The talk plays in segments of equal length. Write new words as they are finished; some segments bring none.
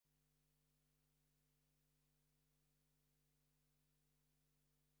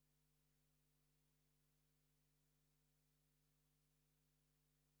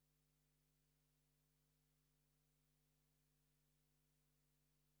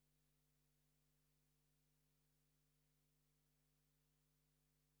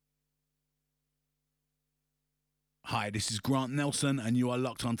Hi, this is Grant Nelson, and you are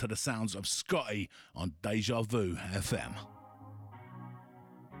locked onto the sounds of Scotty on Deja Vu FM.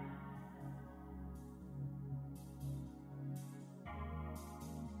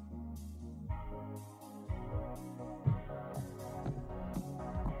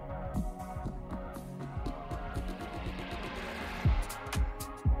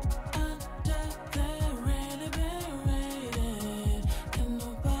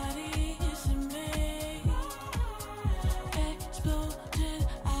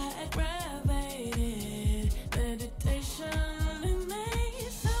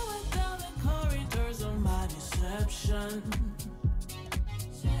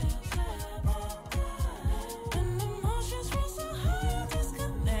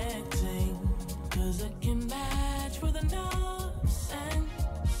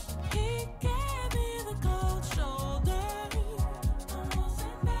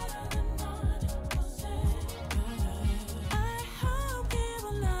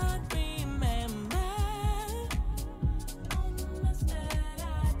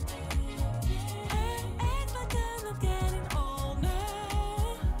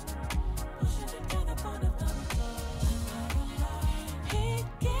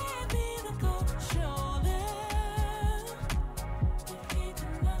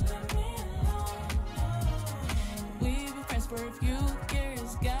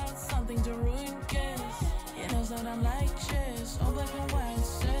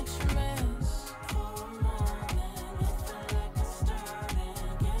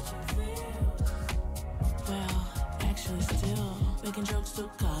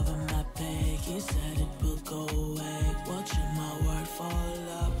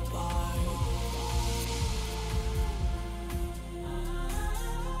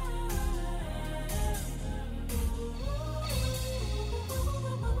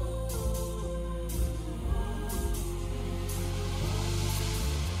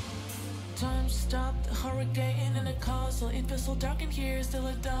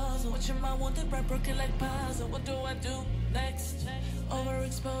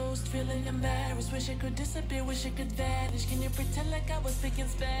 Wish I could disappear, wish I could vanish. Can you pretend like I was speaking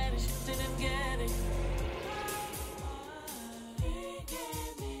Spanish? Didn't get it. He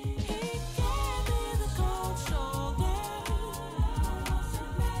gave me the cold shoulder.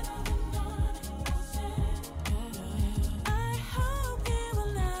 I hope he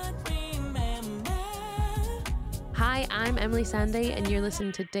will not remember. Hi, I'm Emily Sandy, and you're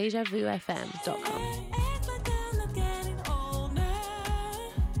listening to DejaVuFM.com.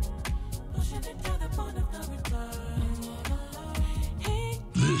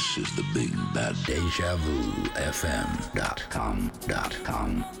 This is the big bad Deja Vu FM.com.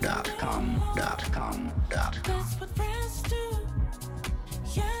 That's what friends do.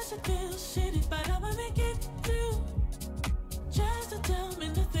 Yes, it feels shitty, but I will make it through. Just to tell me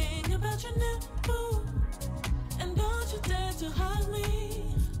nothing about your new boo. And don't you dare to hug me.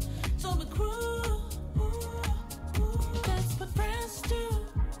 So be cruel. That's what friends do.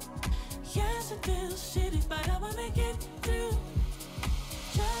 Yes, it feels shitty, but I will make it through.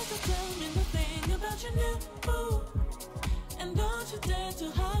 Just to tell me nothing about your new boo. And don't you dare to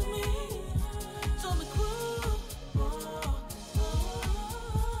hug me. So be cruel.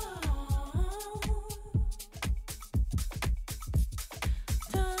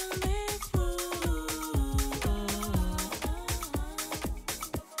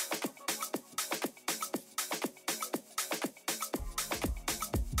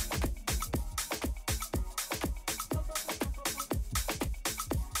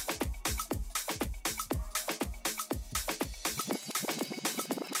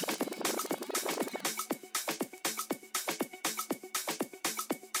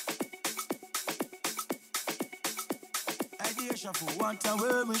 What a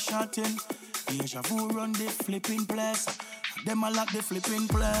way we shotting. Deja vu run the flipping place. Them a lock the flipping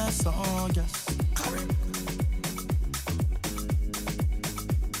place. Oh yes.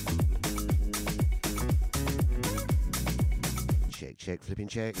 Check, flipping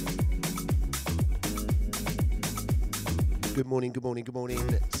check. Good morning.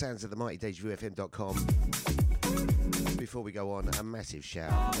 Sounds at the mighty DejaVuFM.com. Before we go on, a massive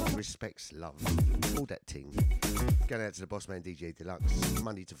shout, respects, love, all that ting. Going out to the boss man DJ Deluxe,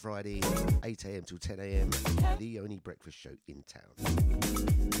 Monday to Friday, 8 a.m. till 10 a.m. The only breakfast show in town.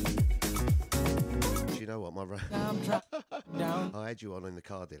 Do you know what? my I had you on in the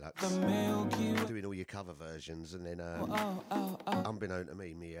car deluxe, doing all your cover versions, and then unbeknown to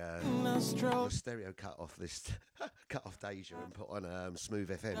me, my stereo cut off Deja and put on Smooth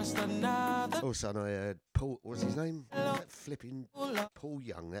FM. Also, I heard Paul, what's his name? That flipping Paul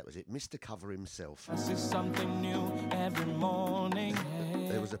Young. That was it, Mr. Cover himself. This is something new every morning.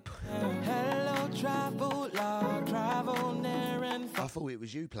 There was a. Hello, travel near and far. I thought it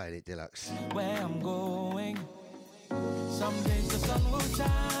was you playing it, Deluxe. Where I'm going. Some days the sun will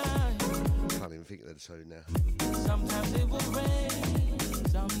shine. Can't even think of the tune now. Sometimes it will rain.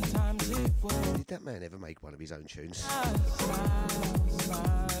 Sometimes it will. Did that man ever make one of his own tunes?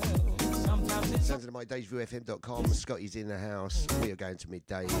 Sometimes it's Sounds of my DejaVueFM.com. Scotty's in the house. We are going to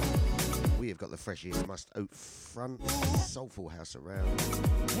midday. We have got the freshest must oat front soulful house around.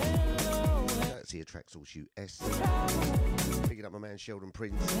 That's the Traxel Shoot S. Picking up my man Sheldon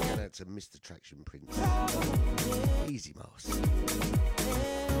Prince. Going out to Mr. Traction Prince. Easy Moss.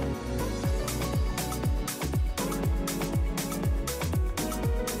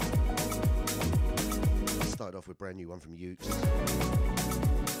 Started off with a brand new one from Utes.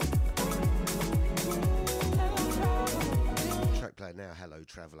 Track player now, Hello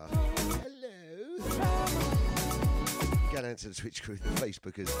Traveller. Hello. Go down to the Twitch crew, the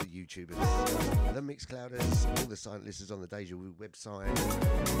Facebookers, the YouTubers, the Mixclouders, all the silent listeners on the Deja Vu website,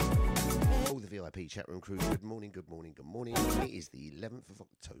 all the VIP chat room crew. Good morning, good morning, good morning. It is the 11th of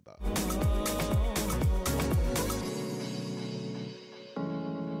October.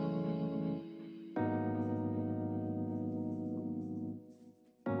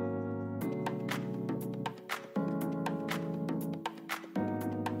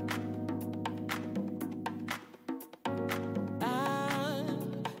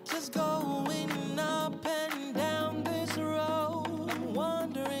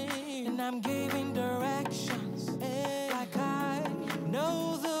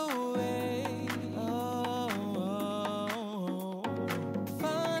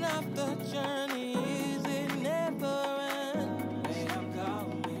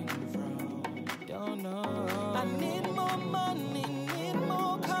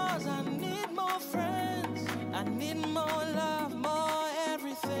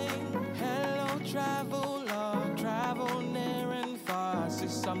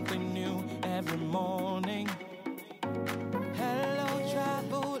 something new every morning. Hello,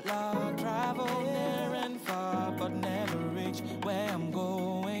 travel near and far, but never reach where I'm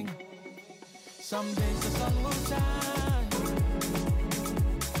going. Some days the sun will shine,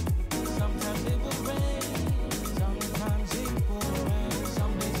 sometimes it will rain, sometimes it will rain.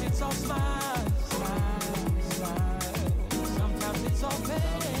 Some days it's all smile, smile, smile. Sometimes it's all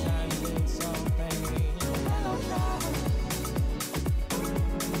pain, sometimes it's all pain. Hello, travel.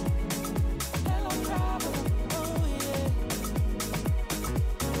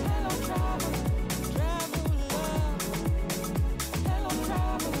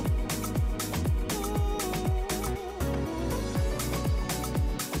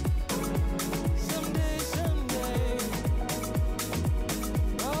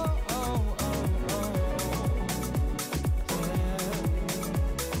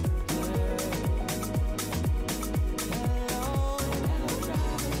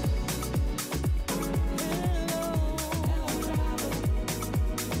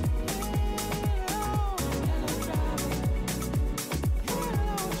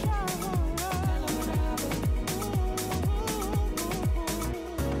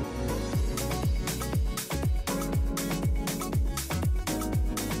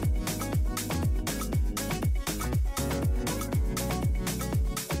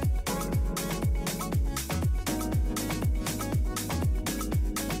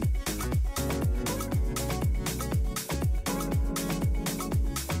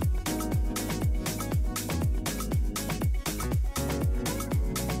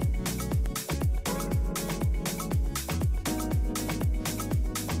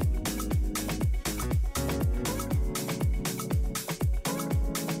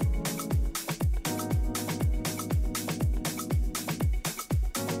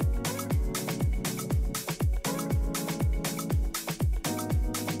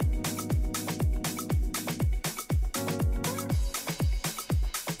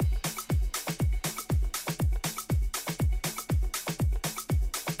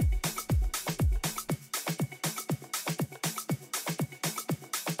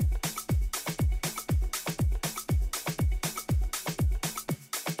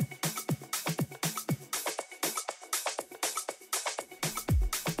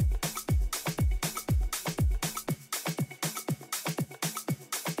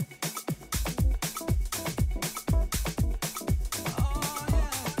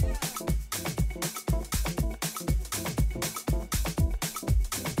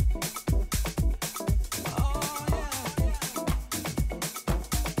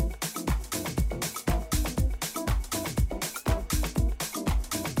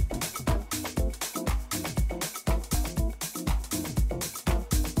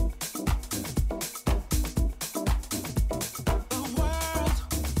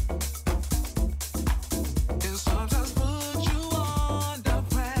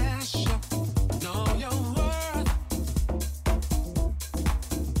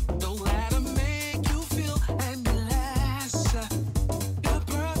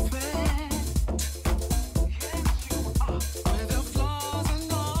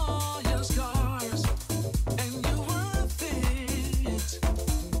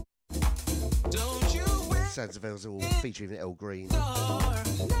 Sounds of El's all featuring El Green.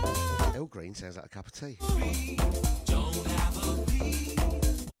 El Green sounds like a cup of tea.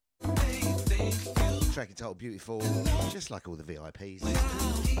 Track entitled Beautiful, just like all the VIPs.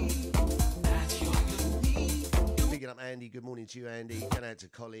 Picking up Andy, good morning to you, Andy. Going out to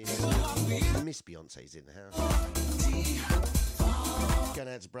Colin. Miss Beyonce's in the house. Going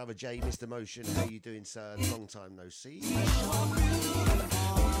out to brother Jay, Mr. Motion. How you doing, sir? Long time no see.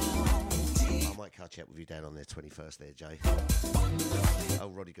 I might catch up with you down on their 21st there, Jay.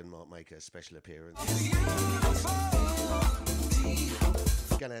 Oh, Rodigan might make a special appearance.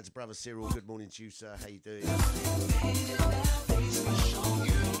 Going out to brother Cyril, good morning to you, sir. How you doing?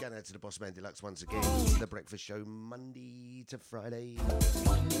 Going out to the Boss Man Deluxe once again. The breakfast show Monday to Friday.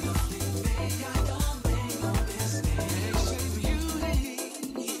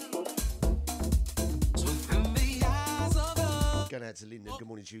 Going out to Lyndon, good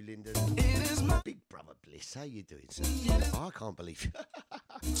morning to you, Lyndon. Big brother Bliss, how you doing, sir? Oh, I can't believe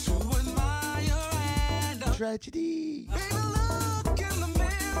tragedy.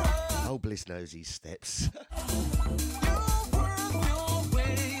 Oh, Bliss knows his steps.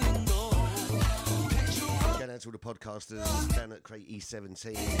 Going out to all the podcasters down at Crate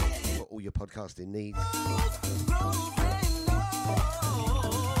E17 for all your podcasting needs.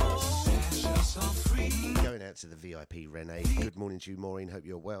 Going out to the VIP Renee. Good morning to you, Maureen. Hope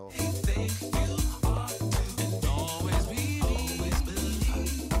you're well.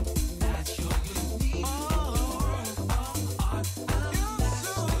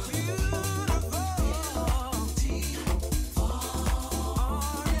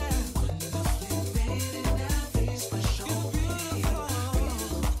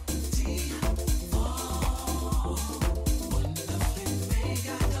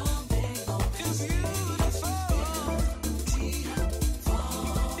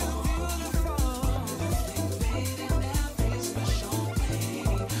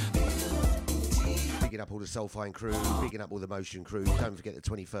 Up all the Soulfine crew, bigging up all the Motion crew. Don't forget the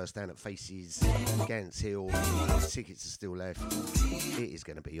 21st down at Faces, Gants Hill. Tickets are still left. It is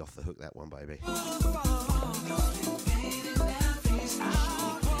going to be off the hook, that one, baby.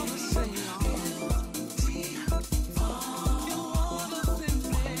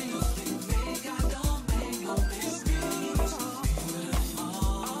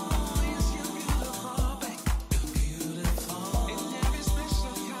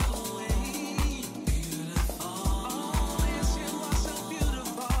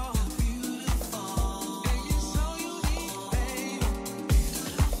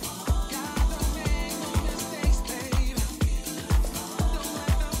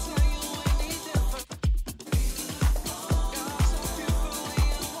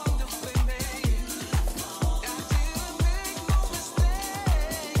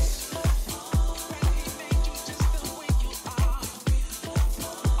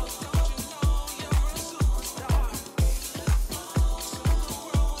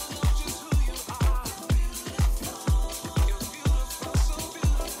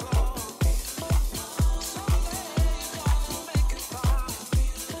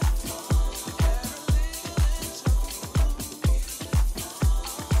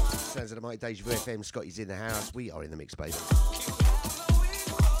 Of the Mighty Deja Vu FM, Scotty's in the house. We are in the mix, baby.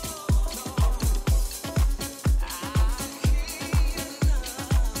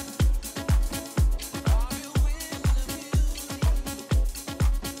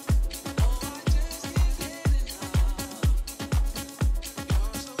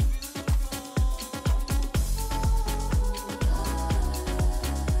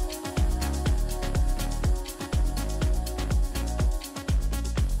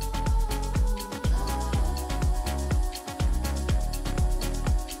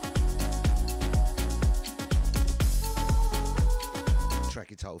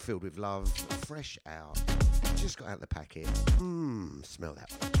 Filled with love, fresh out, just got out the packet. Smell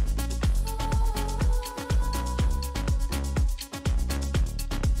that one.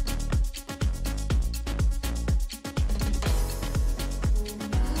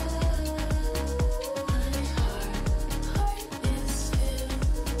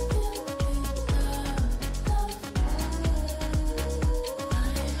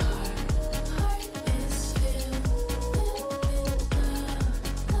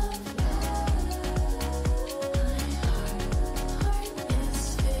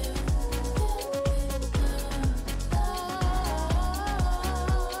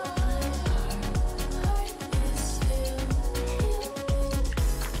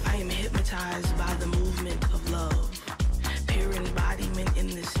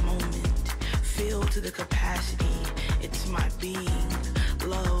 capacity. It's my being.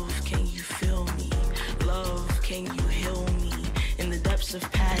 Love, can you feel me? Love, can you heal me? In the depths of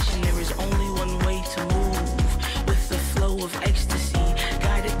passion, there is only one way to move. With the flow of ecstasy,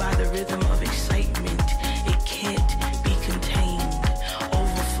 guided by the rhythm of excitement, it can't be contained.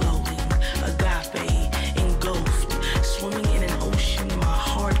 Overflowing, agape, engulfed, swimming in an ocean, my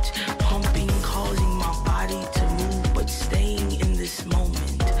heart pumping, causing my body to move, but staying in this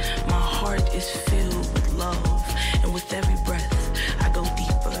moment. My heart is filled with love, and with every breath, I go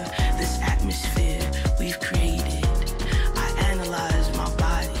deeper. This atmosphere we've created, I analyze my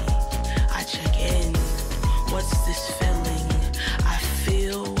body, I check in. What's this feeling? I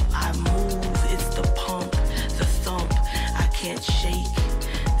feel, I move, it's the pump, the thump, I can't shake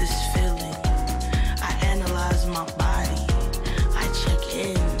this feeling. I analyze my body, I check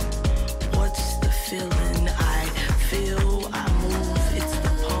in. What's the feeling? I feel, I move, it's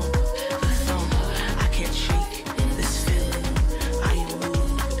the pump, the thump, I can't shake this feeling. I am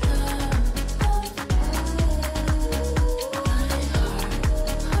moved.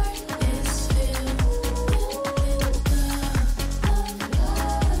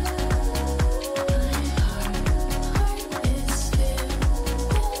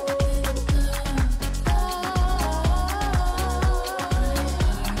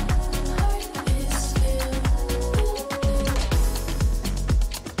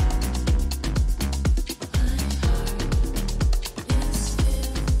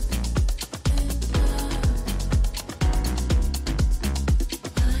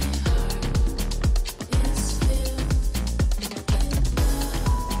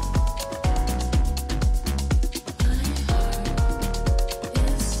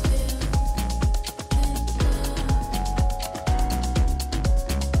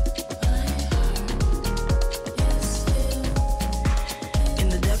 In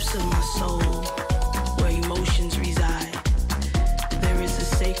the depths of my soul, where emotions reside, there is a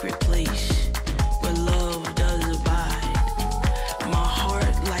sacred place where love does abide. My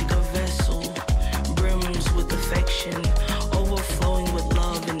heart, like a vessel, brims with affection, overflowing with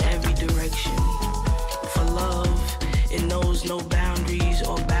love in every direction. For love, it knows no boundaries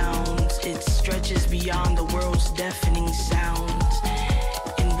or bounds. It stretches beyond the world's deafening sounds.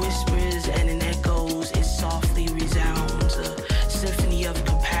 In whispers and in echoes, it softly resounds. A symphony of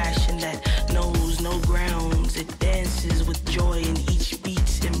compassion that knows no grounds. It dances with joy in each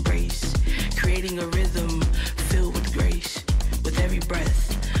beat's embrace, creating a rhythm filled with grace. With every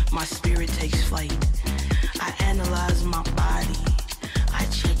breath, my spirit takes flight. I analyze my body, I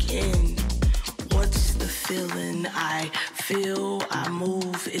check in. What's the feeling? I feel, I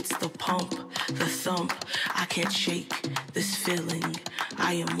move, it's the pump, the thump, I can't shake this feeling.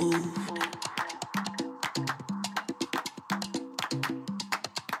 I am moved.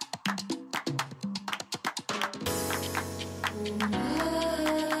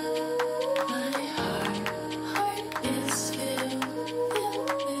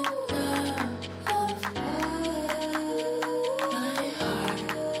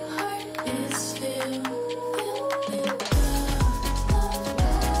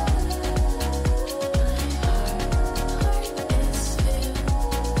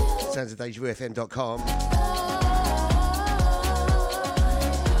 Sounds of DejaVuFM.com.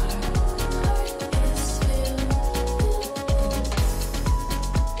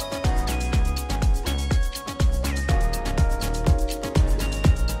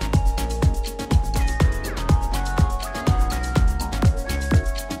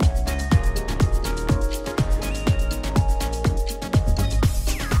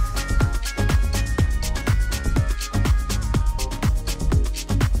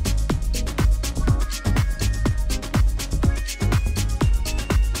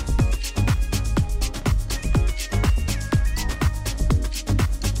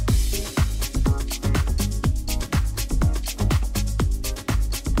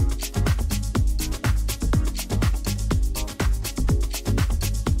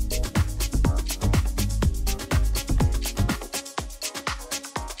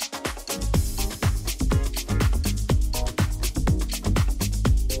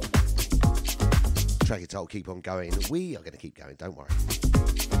 I'll keep on going. We are going to keep going, don't worry.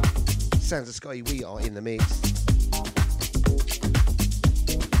 Sounds of Scotty, we are in the mix.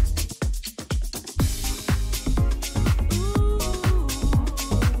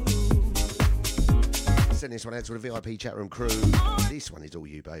 Send this one out to the VIP chat room crew. This one is all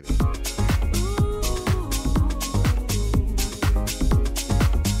you, baby.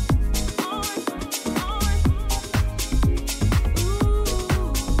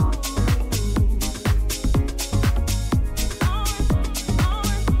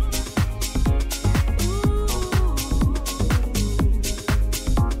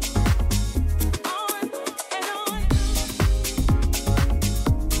 And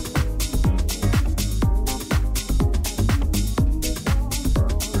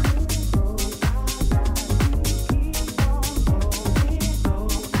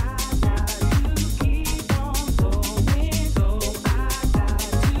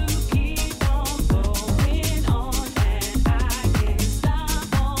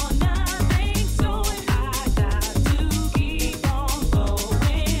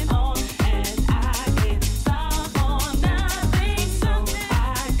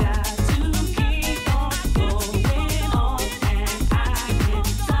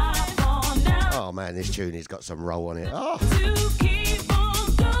this tune has got some roll on it. Oh. To keep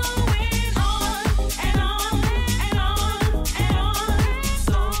on going on and on and on and on.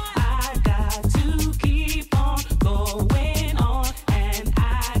 So I got to keep on going on, and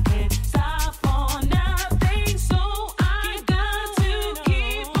I can't stop for nothing. So I got to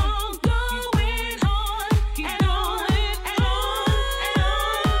keep on going on and on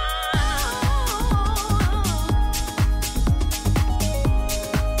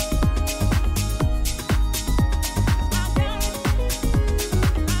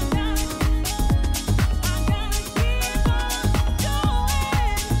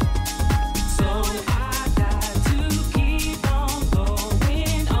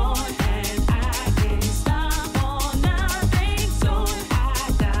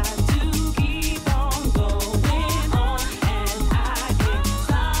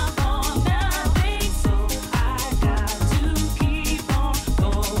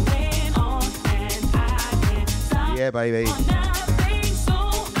and Yeah, baby.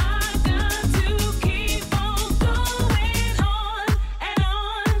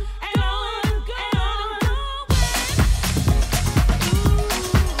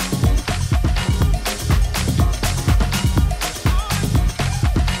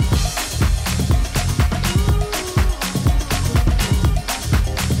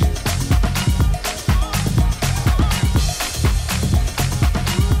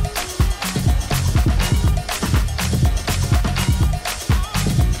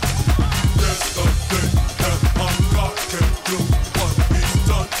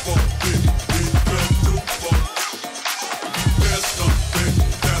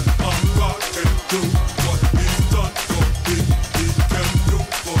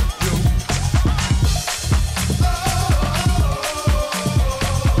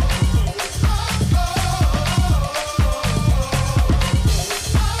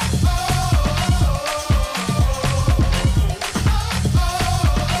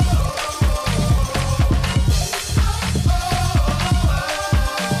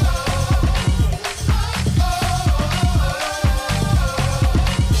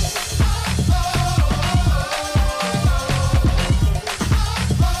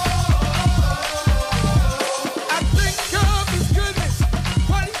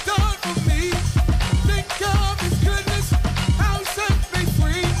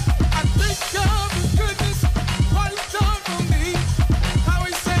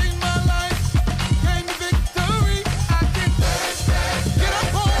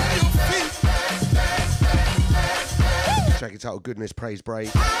 Title Goodness Praise Break.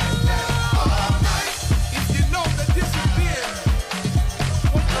 If you know that this has been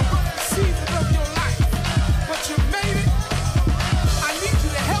one of the roughest seasons of your life, but you made it, I need you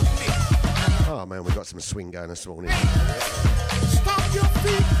to help me. Oh man, we got some swing going this morning. Stomp your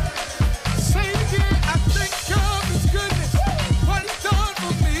feet, say it again. I think of His goodness, what He's done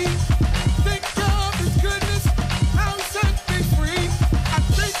for me. Think of His goodness, how He set me free. I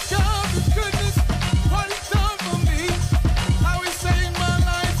think of His goodness, what He's done for me. Saved my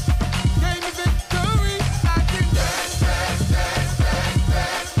life, gave me victory. I can dance, dance, dance, dance,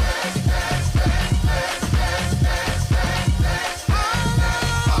 dance, dance, dance, dance, dance, dance, dance, dance, dance,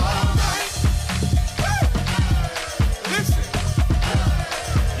 all night. Listen,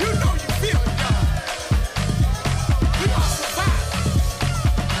 you know you feel it, y'all. We are survivors.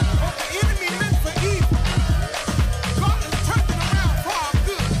 What the enemy meant for evil, God has turned it around for our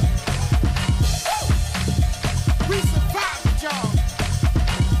good. We survived, y'all.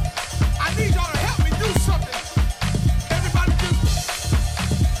 I need y'all to help me do something. Everybody just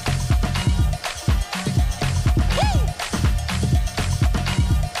woo! Woo!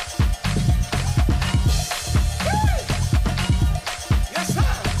 Yes,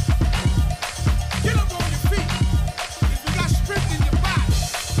 sir. Get up on your feet. If you got strength in your body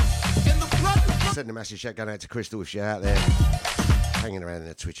and the blood is Sending a massive shout out to Crystal if she's out there hanging around in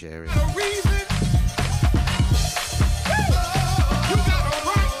the Twitch area. a reason. You got a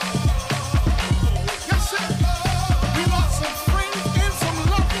right. Yes, sir. We lost some friends and some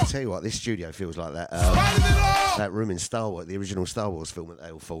loved ones. Tell you what, this studio feels like that Spite of it all, that room in Star Wars, the original Star Wars film that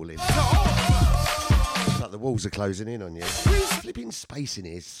they all fall in. to all of us, It's like the walls are closing in on you. Flipping space in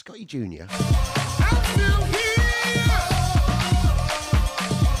here, Scotty Jr. I'm still here.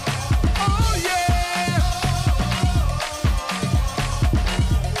 Oh, yeah.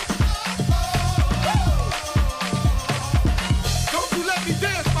 Don't you let me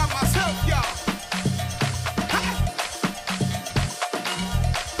dance by myself, y'all.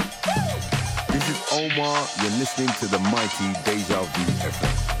 This is Omar. You're listening to the mighty Deja Vu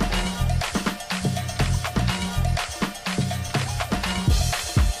FM.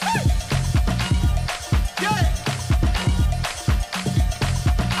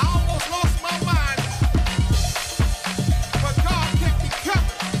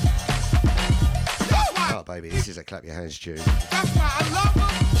 This is a clap your hands tune. That's why I love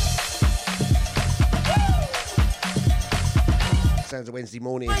them. Sounds of Wednesday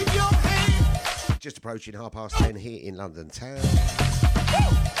morning. Wave your hand. Just approaching 10:30 here in London town.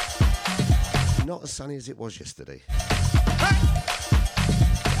 Not as sunny as it was yesterday.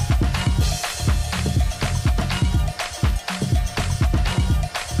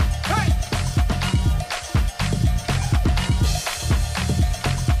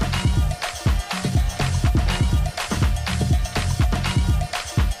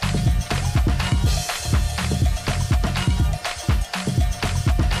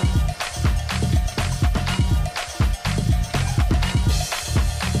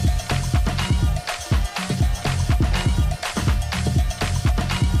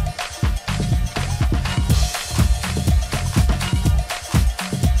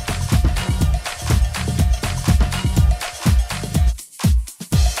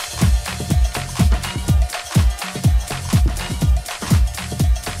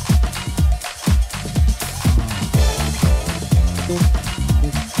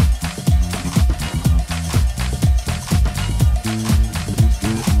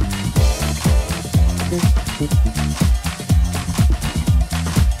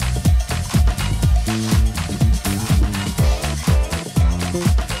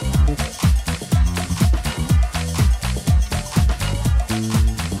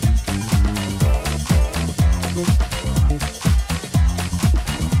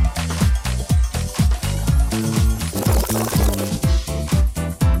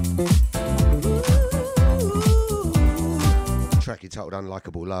 Titled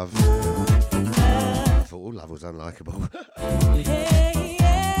Unlikable Love. I thought all love was unlikable.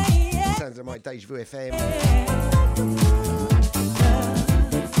 Sounds of my Deja Vu FM.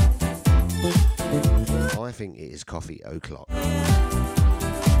 I think it is coffee o'clock.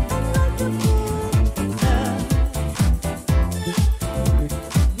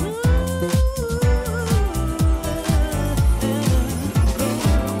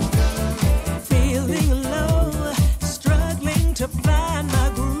 To find my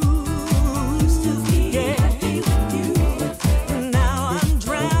grooves, now I'm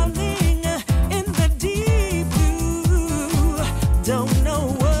drowning in the deep blue. Don't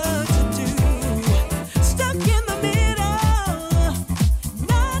know what to do. Stuck in the middle,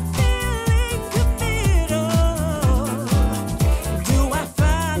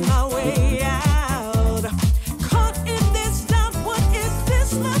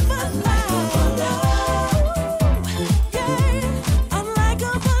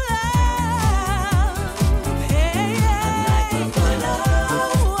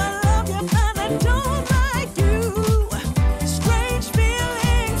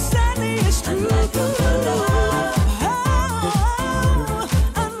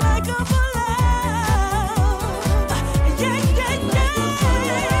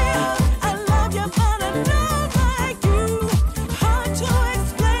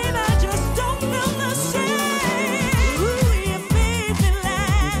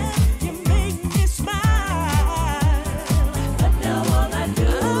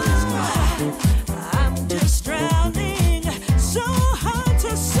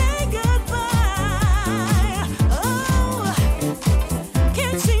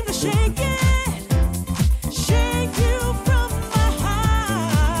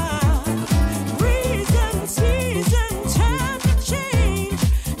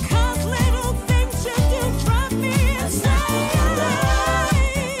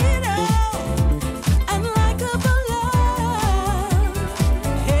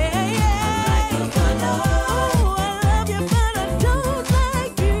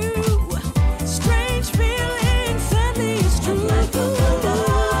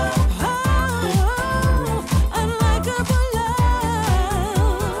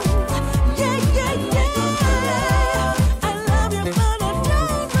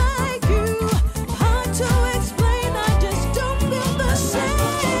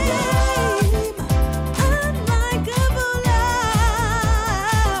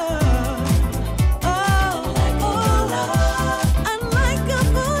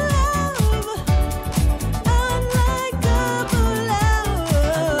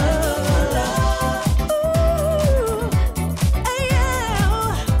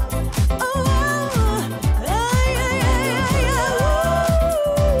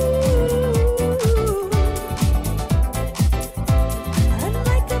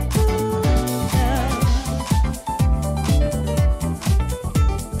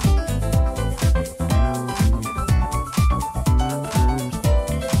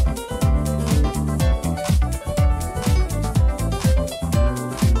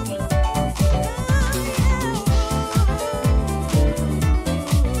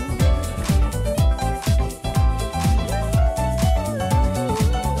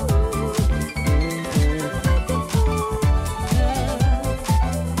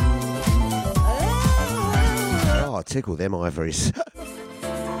 tickle them ivories.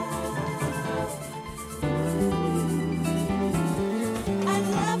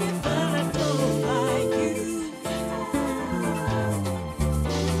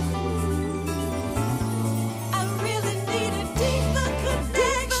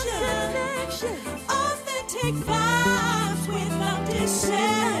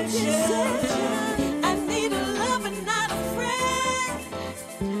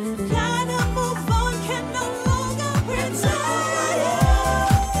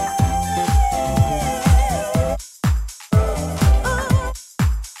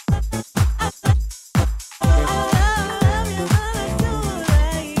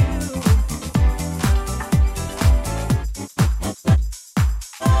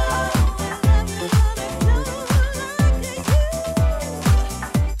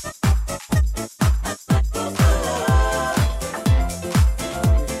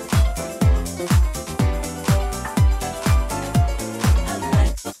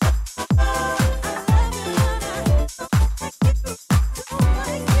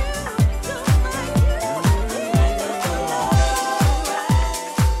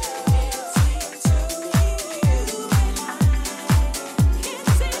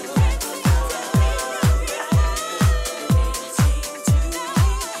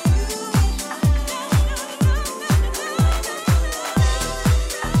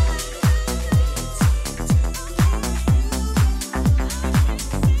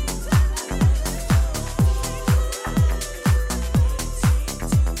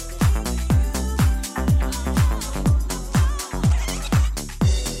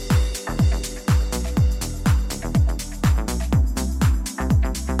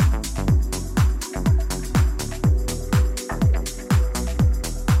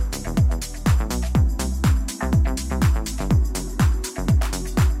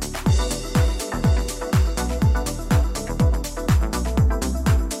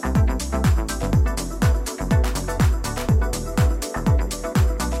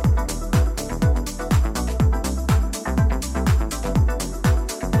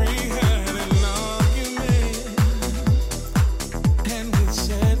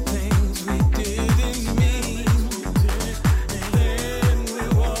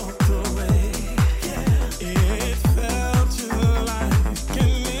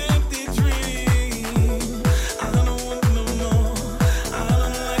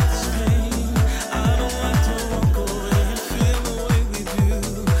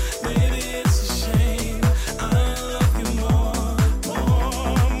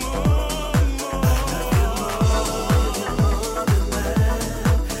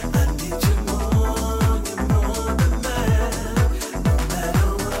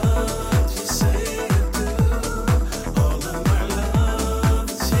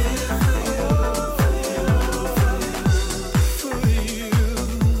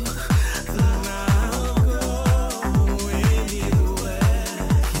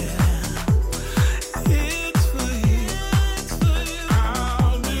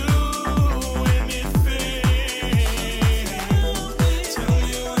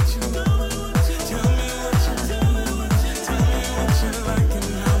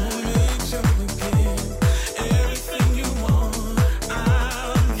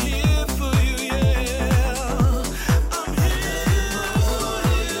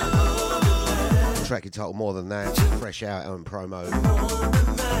 Track entitled More Than That, fresh out on promo.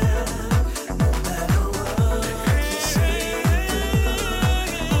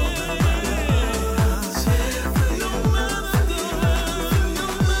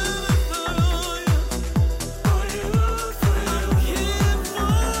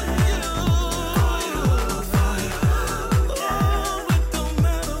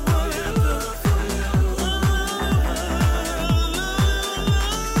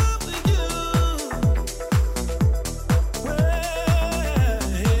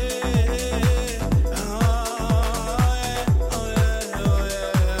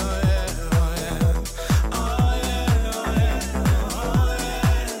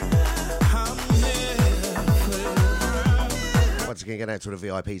 Going out to the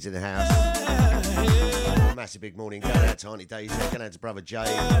VIPs in the house. Massive big morning. Going out to Auntie Daisy. Going out to Brother Jay.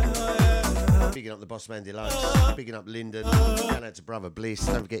 Bigging up the Boss Man Deluxe. Bigging up Lyndon. Going out to Brother Bliss.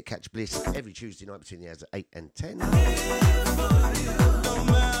 Don't forget Catch Bliss every Tuesday night between the hours of 8 and 10.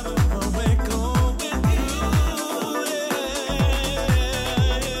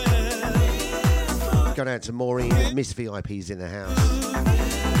 Going out to Maureen. Miss VIPs in the house.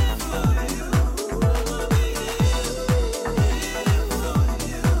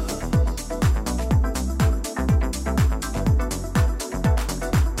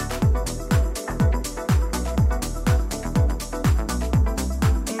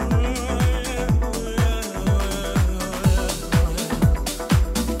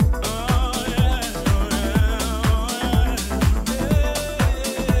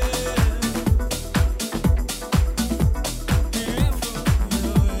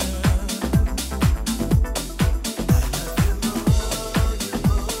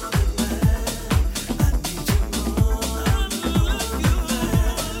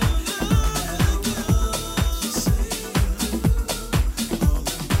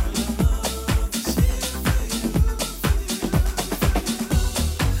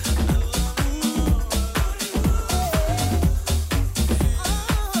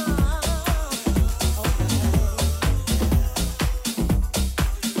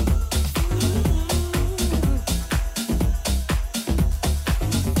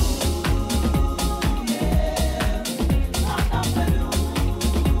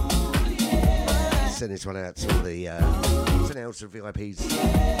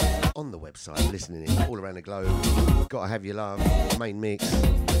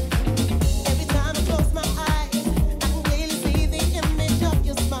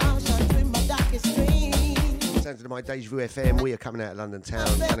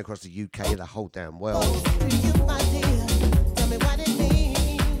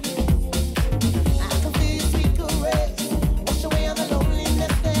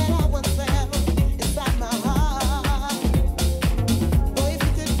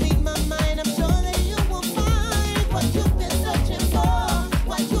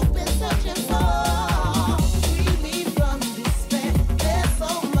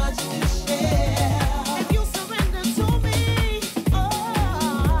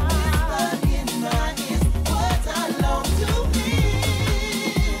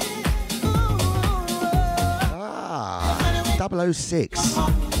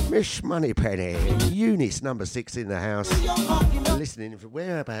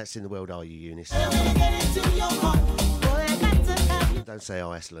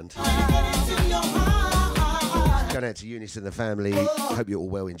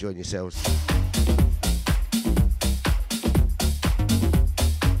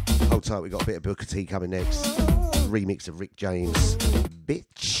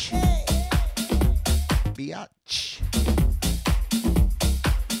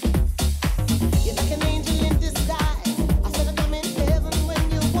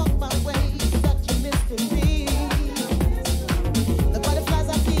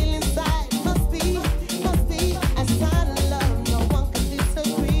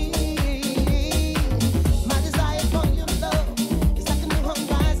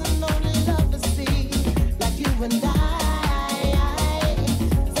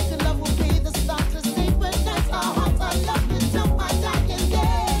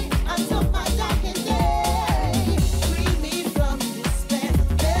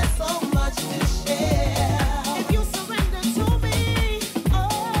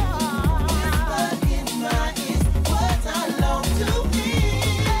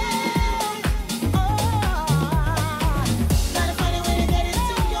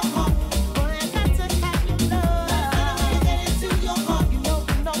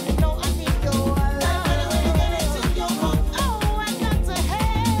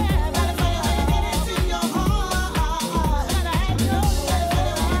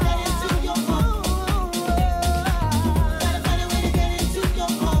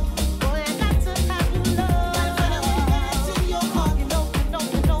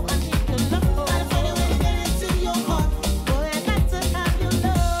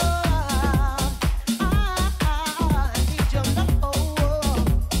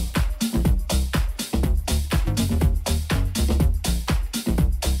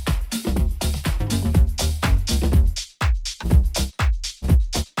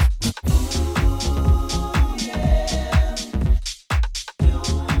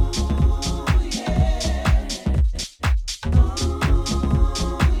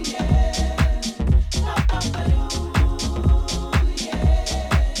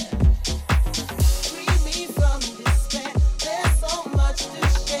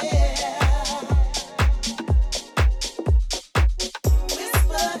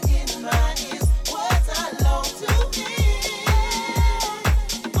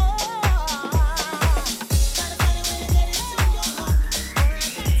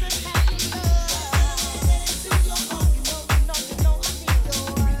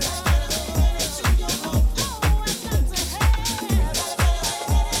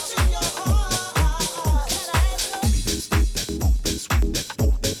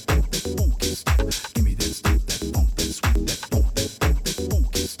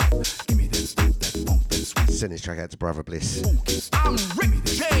 Send this track out to Brother Bliss. I'm Rick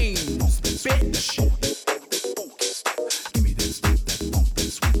James, bitch.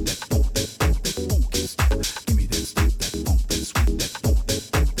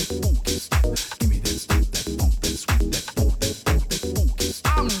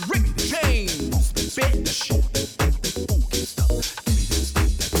 I'm Rick James, bitch.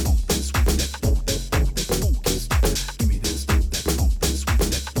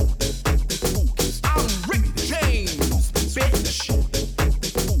 I'm Rick James, bitch.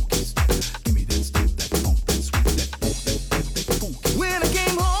 When I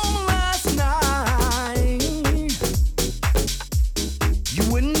came home last night, you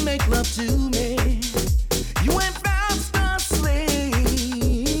wouldn't make love to me. You went fast asleep.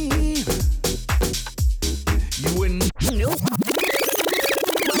 You wouldn't.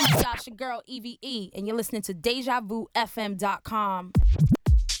 Josh, your girl EVE, and you're listening to DejaVuFM.com.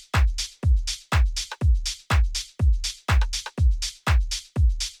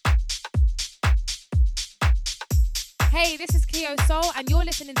 Hey, this is Cleo Soul, and you're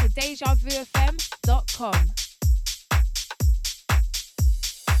listening to DejaVuFM.com.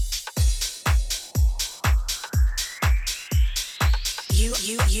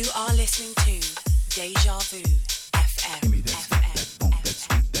 You are listening to Deja Vu FM. Give me that stuff, that funk, that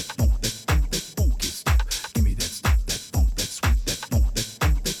sweet, that funk, that funky stuff. Give me that stuff, that funk, that sweet, that funk, that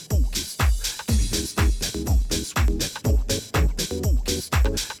funky stuff. Give me that stuff, that funk, that sweet, that funk, that funky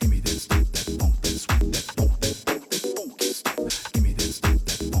stuff. Give me that stuff, that funk, that sweet, that funk, that funky stuff. Give me that stuff,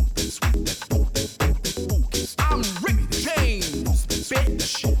 that funk, that sweet, that funk, that funky stuff. I'm Rick James,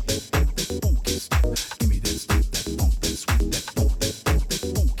 bitch. Funky stuff. Give me that stuff, that funk, that sweet, that funk, that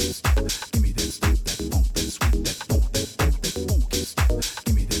funky stuff. Give me that stuff, that funk, that sweet, that funk, that funky stuff.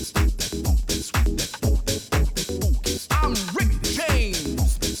 Give me that stuff, that funk, that sweet, that funk, that funky stuff. I'm Rick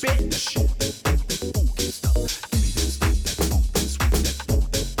James, bitch. Funky stuff. Give me that stuff, that funk, that sweet, that funk,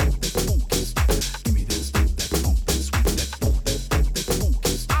 that funky stuff. Give me that stuff, that funk, that sweet, that funk, that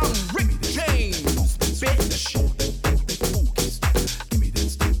funky stuff. I'm Rick James, bitch. Funky stuff. Give me that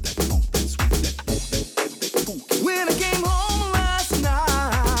stuff, that funk, that sweet, that funk, that funky. When I came home last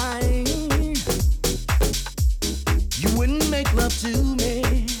night, you wouldn't make love to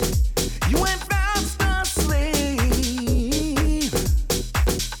me. You went fast asleep.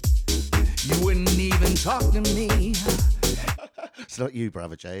 You wouldn't even talk to me. It's not you,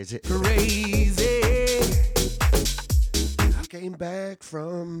 Brother Jay, is it? Crazy. You came back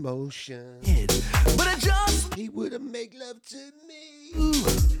from motion. But I just, He wouldn't make love to me.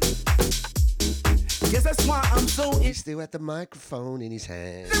 guess that's why I'm so He still had the microphone in his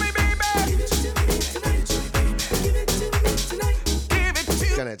hand. Give it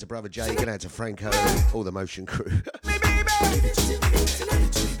to Going out to Brother Jay, going out to Franco, all the motion crew. me, baby.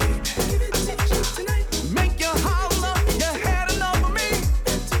 Make you holler, you had enough of me.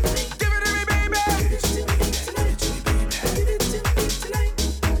 Give it to me, baby.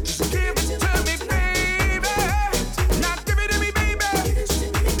 Just give it to me, baby. Now give it to me, baby.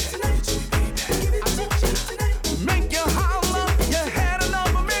 Make you holler, you had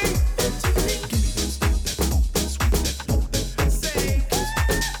enough of me. Say,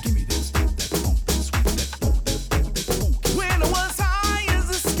 when I was high as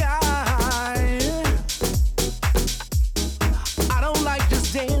the sky, I don't like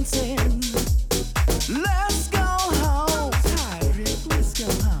just dancing. Let's go home. Tired, Rick, let's go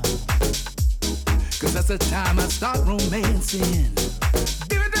home. 'Cause that's the time I start romancing.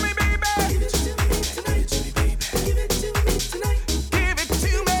 Give it to me, baby. Give it to me.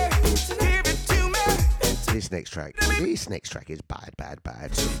 Give it to me. This next track is bad, bad,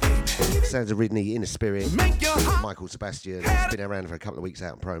 bad. Sounds of Ridney, Inner Spirit. Make your heart. Michael Sebastian. It's been around for a couple of weeks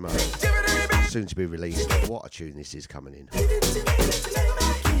out in promo. Give it to me, baby. Soon to be released. What a tune this is coming in. Give it to me, baby.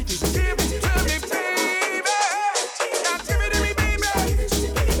 Now give it to me, baby.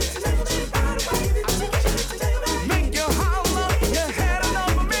 Make you holler, you had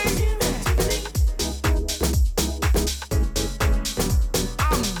enough of me.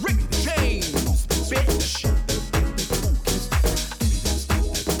 I'm Rick James, bitch.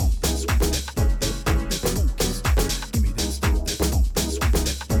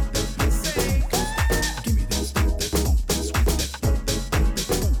 Say,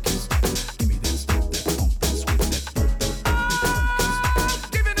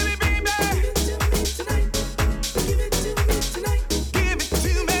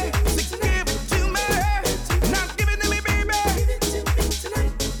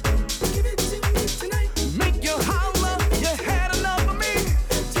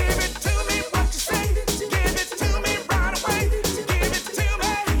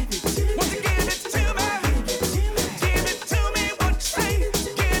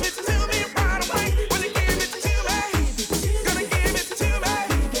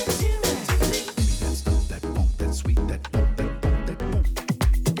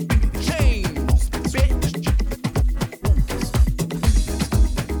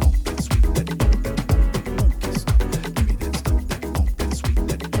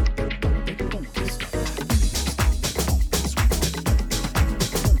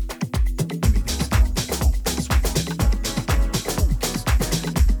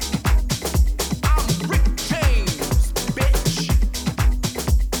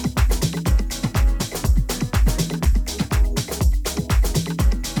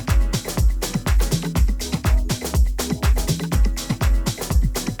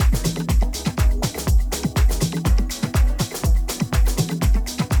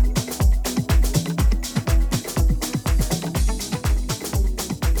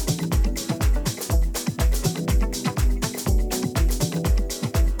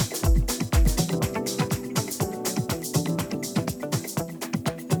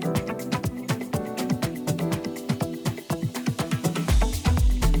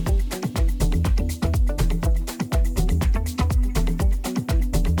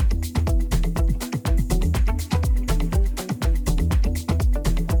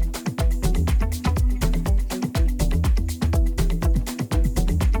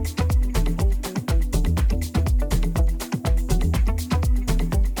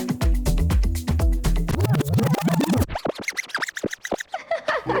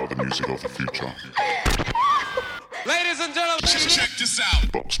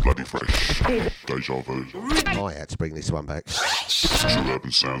 It's bloody fresh. Deja vu. I had to bring this one back. True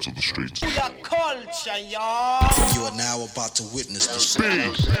urban sounds of the streets. Your culture, y'all. You are now about to witness the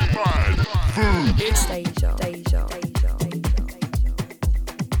Big bad vu. It's Deja.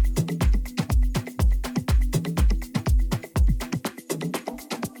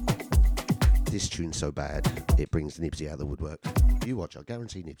 This tune's so bad, it brings Nibsy out of the woodwork. You watch, I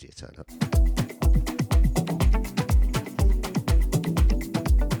guarantee Nibsy will turn up.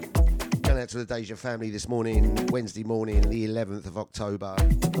 Going out to the Deja family this morning, Wednesday morning, the 11th of October.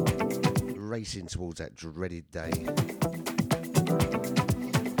 Racing towards that dreaded day.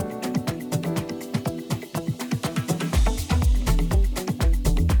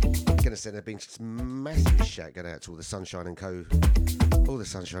 Gonna send a big massive shout going out to all the Sunshine and Co. All the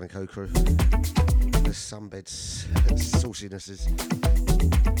Sunshine and Co crew. The sunbeds, saucinesses.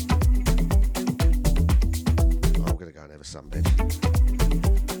 I'm gonna go and have a sunbed.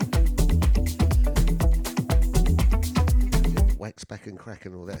 Wax back and crack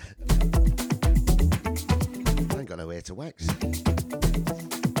and all that. I ain't got nowhere to wax.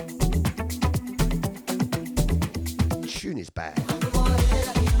 Tune is bad.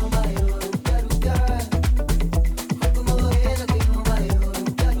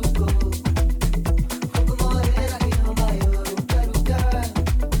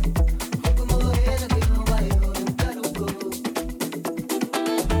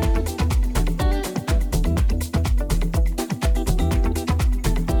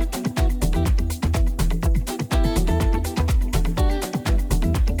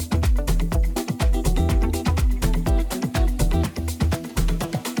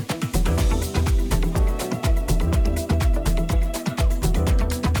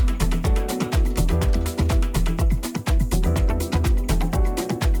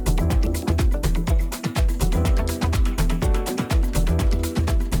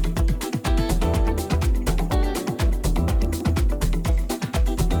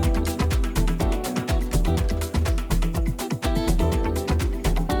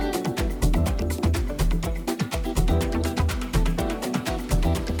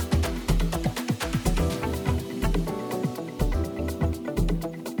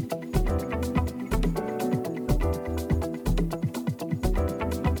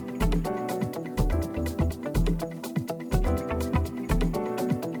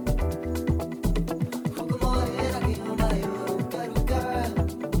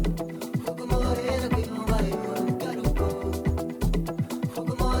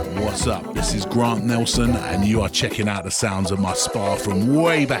 What's up? This is Grant Nelson, and you are checking out the sounds of my spa from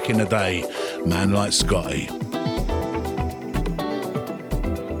way back in the day, Man Like Scotty.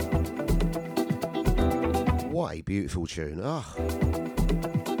 What a beautiful tune. Oh.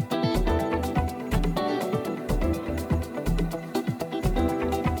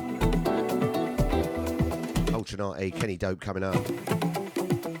 Ultranati, Kenny Dope coming up.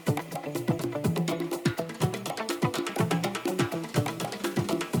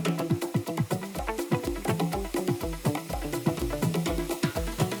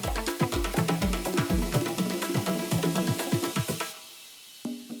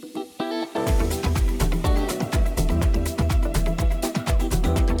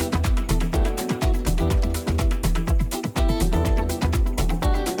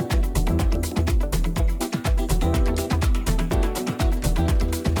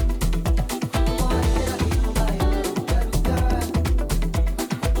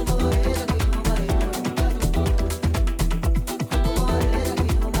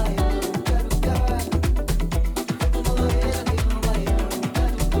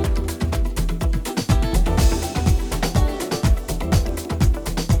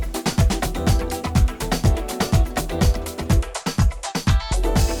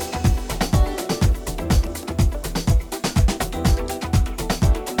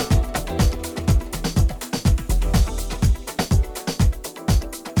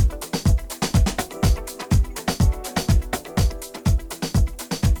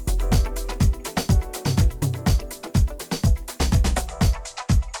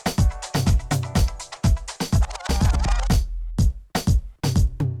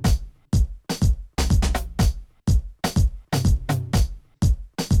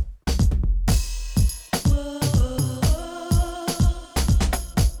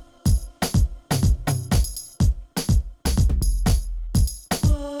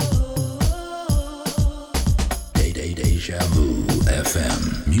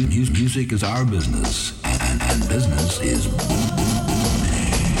 Music is our business, and business is boom, boom, boom.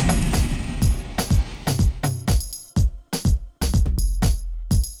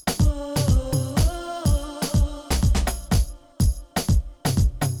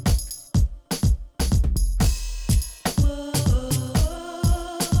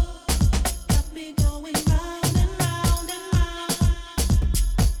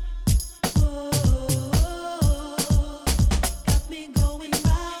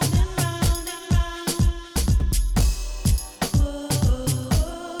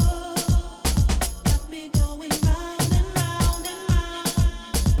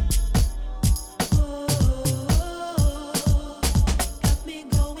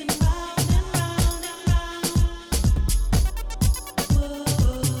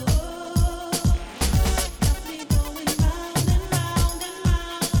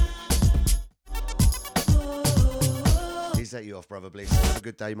 Brother Bliss. Have a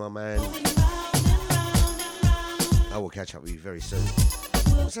good day, my man. I will catch up with you very soon.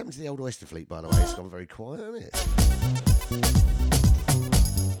 What's happened to the old Oyster Fleet, by the way? It's gone very quiet, hasn't it?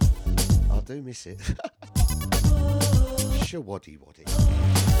 I do miss it. Shawaddy waddy.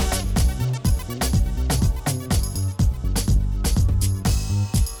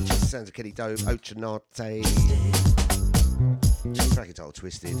 Sounds of Kenny Doe, Ochanate. Track it all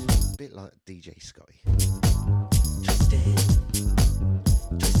twisted. A bit like DJ Scotty.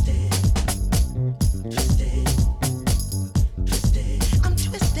 I'm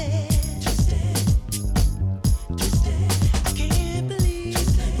twisted. I can't believe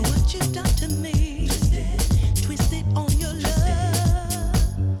what you've done to me. Twisted on your love.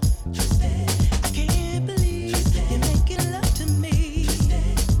 I can't believe you're making love to me.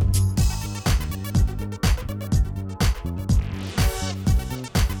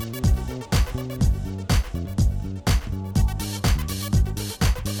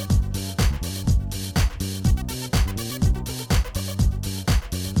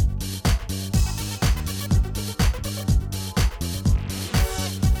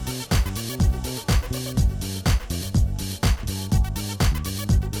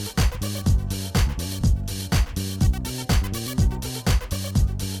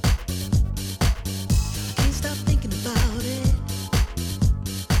 Can't stop thinking about it.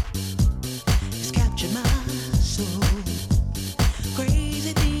 It's captured my soul.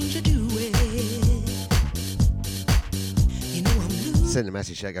 Crazy things you're doing. You know I'm losing. Send a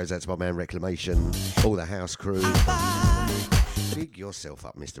massive shout goes out to my man Reclamation, all the house crew. Big yourself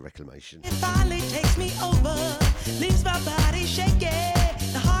up, Mr. Reclamation. It finally takes me over, leaves my body shaking.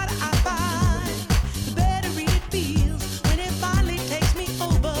 The harder I find, the better it feels. When it finally takes me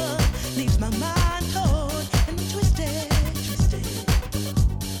over, leaves my mind torn and I'm twisted.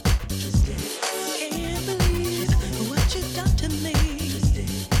 Can't believe what you've done to me.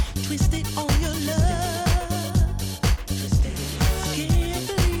 Twisted on your love. I can't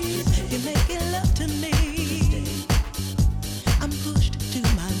believe you're making love to me. I'm pushed to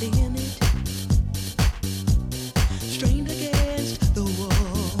my limit, strained against the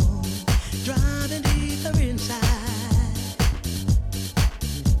wall, driving deeper inside,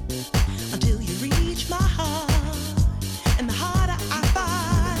 until you reach my heart, and the harder I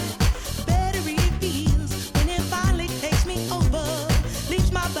find, the better it feels, when it finally takes me over,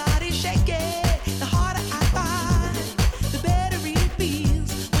 leaves my body shaking, the harder I find, the better it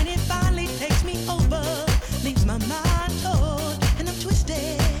feels, when it finally takes me over, leaves my mind torn, and I'm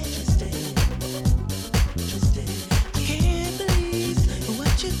twisted. I can't believe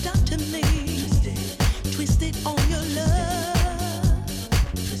what you've done to me. Twisted on your love.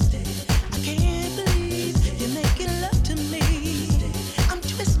 I can't believe you're making love to me. I'm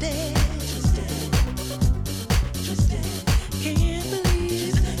twisted. Can't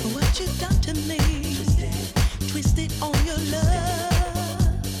believe what you've done to me. Twisted on your love.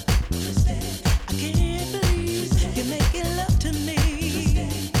 I can't believe you're making love to me.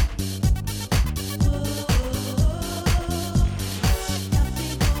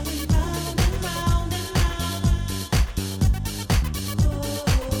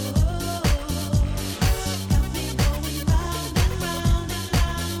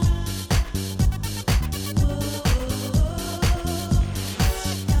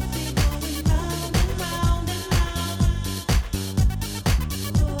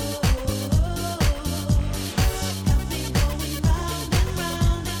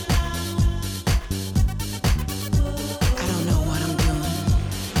 I don't know what I'm doing,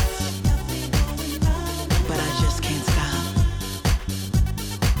 but I just can't stop.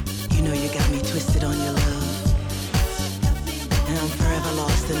 You know you got me twisted on your love, and I'm forever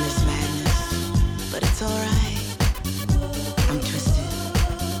lost in this madness. But it's alright, I'm twisted.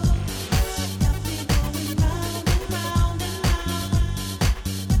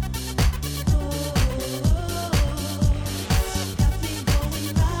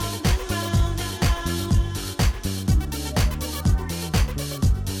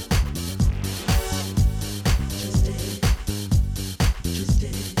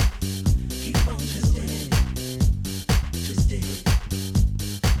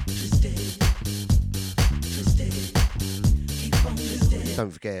 Don't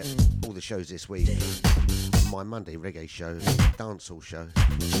forget all the shows this week. My Monday reggae show, dancehall show.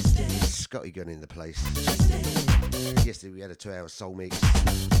 Scotty gun in the place. Yesterday we had a 2-hour soul mix.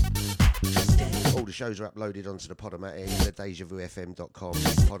 All the shows are uploaded onto the Podomatic, the DejaVuFM.com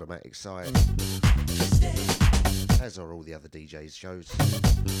Podomatic site. As are all the other DJs' shows.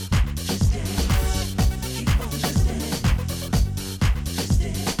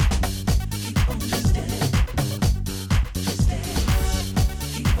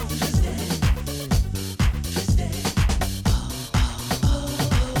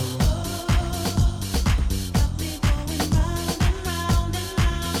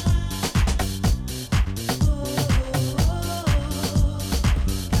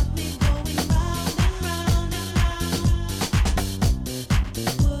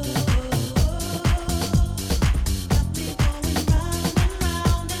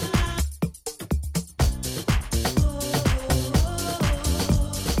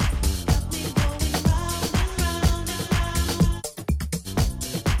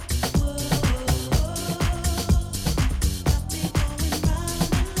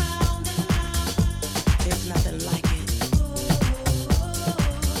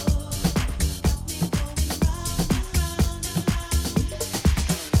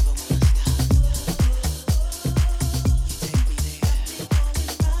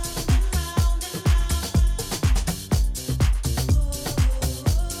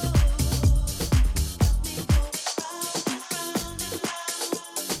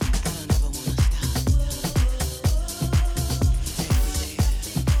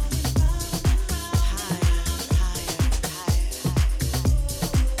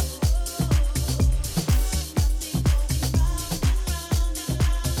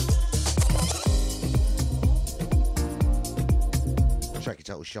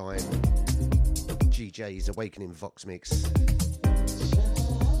 Little Shine. GJ's Awakening Vox Mix.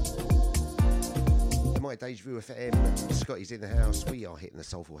 The My Deja Vu FM. Scotty's in the house. We are hitting the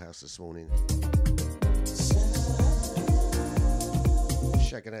Soulful house this morning.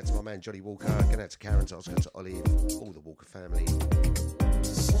 Shouting out to my man Johnny Walker, going out to Karen, to Oscar, to Olive, all the Walker family.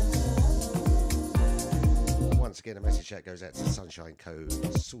 Once again, a massive shout goes out to Sunshine Co.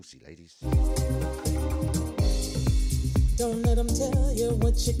 Saucy ladies. Don't let them tell you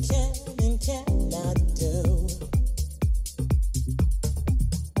what you can and cannot do.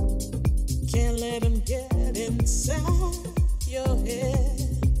 Can't let them get inside your head.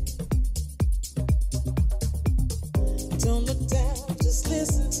 Don't look down, just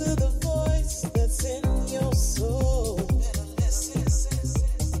listen to the voice that's in your soul.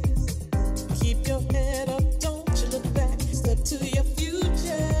 Keep your head up, don't you look back, step to your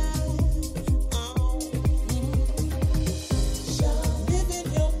future.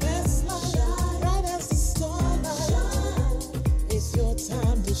 Living your best life, bright as the starlight. It's your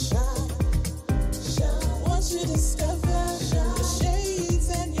time to shine. Once you discover your shades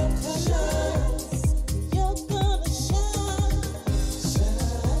and your colors, you're gonna shine.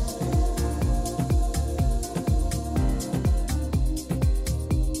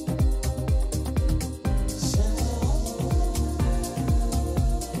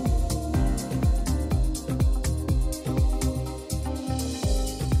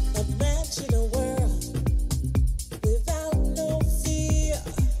 Imagine a world without no fear,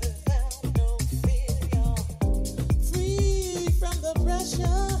 free from the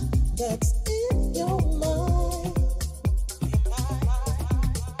pressure that's in your mind.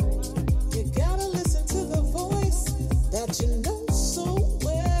 You gotta listen to the voice that you know so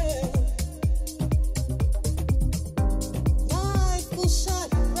well. Life will shine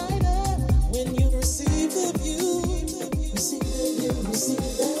brighter when you receive the view. Receive the view, receive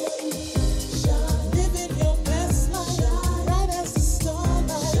the living your best life, bright as the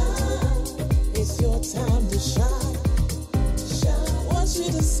starlight. It's your time to shine. Once you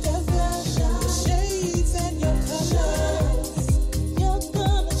discover your shades and your colors, you're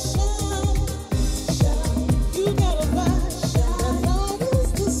gonna shine. You gotta find that light is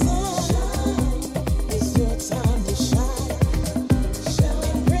the sun. It's your time to shine.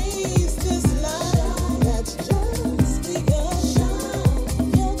 Embrace this light that's just begun.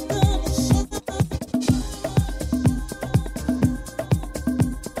 You're gonna shine.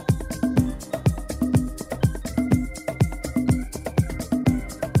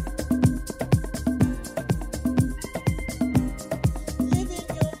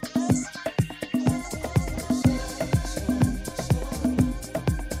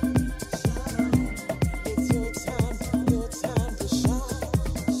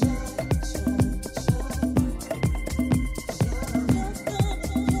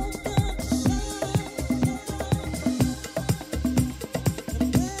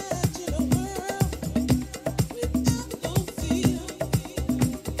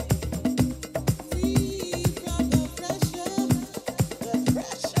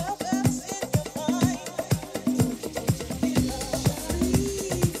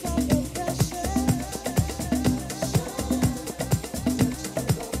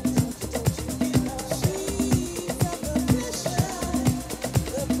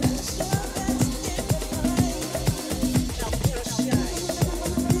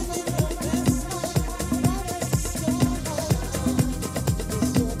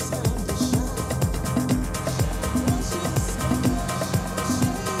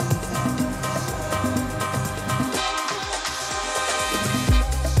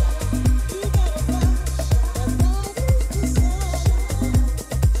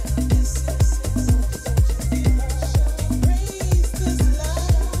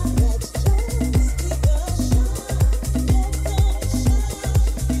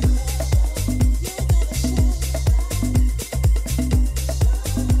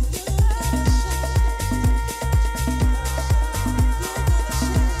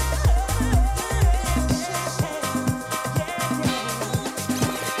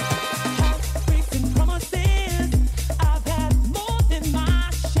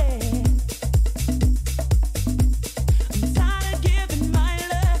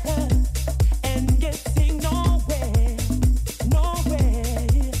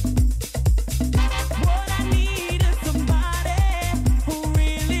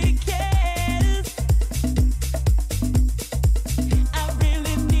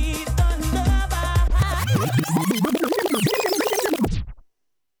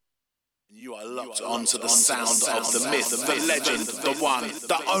 onto the sound of the myth, the legend, the one,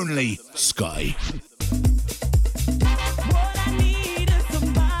 the only Sky. What I need is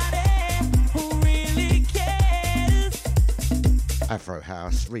somebody Afro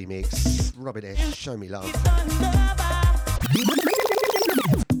House remix, Robin S, Show Me Love.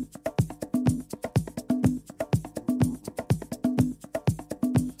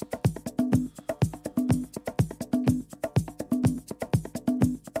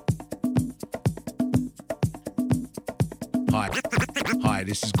 Hi,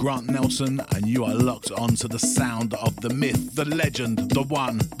 this is Grant Nelson, and you are locked onto the sound of the myth, the legend, the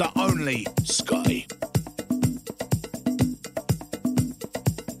one, the only Sky.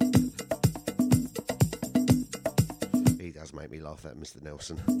 He does make me laugh at Mr.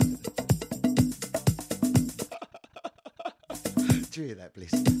 Nelson. Do you hear that,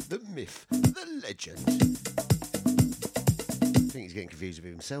 Bliss? The myth, the legend. I think he's getting confused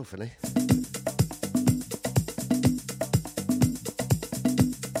with himself, isn't he?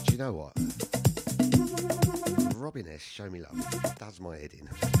 Do you know what? Robin S, Show Me Love, does my head in.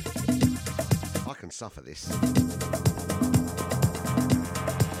 I can suffer this.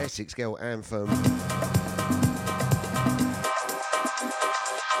 Essex Girl Anthem.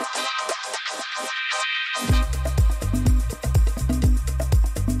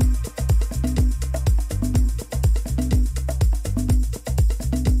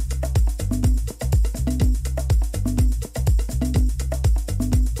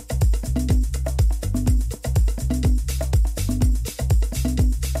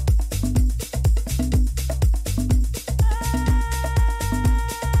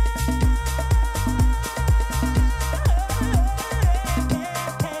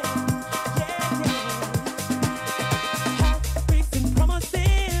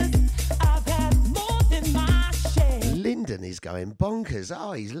 Going bonkers.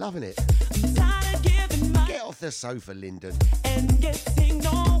 Oh, he's loving it. Get off the sofa, Lyndon. And getting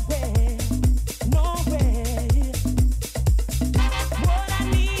nowhere, nowhere. What I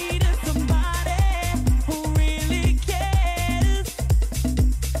need is somebody who really cares.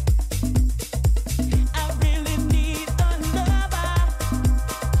 I really need a lover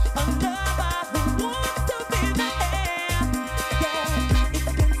who wants to be there. Yeah,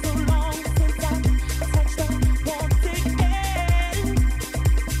 it's been so long since I touched the wanted air.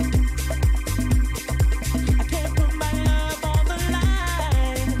 I can't put my love on the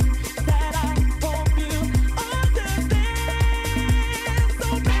line. That I hope you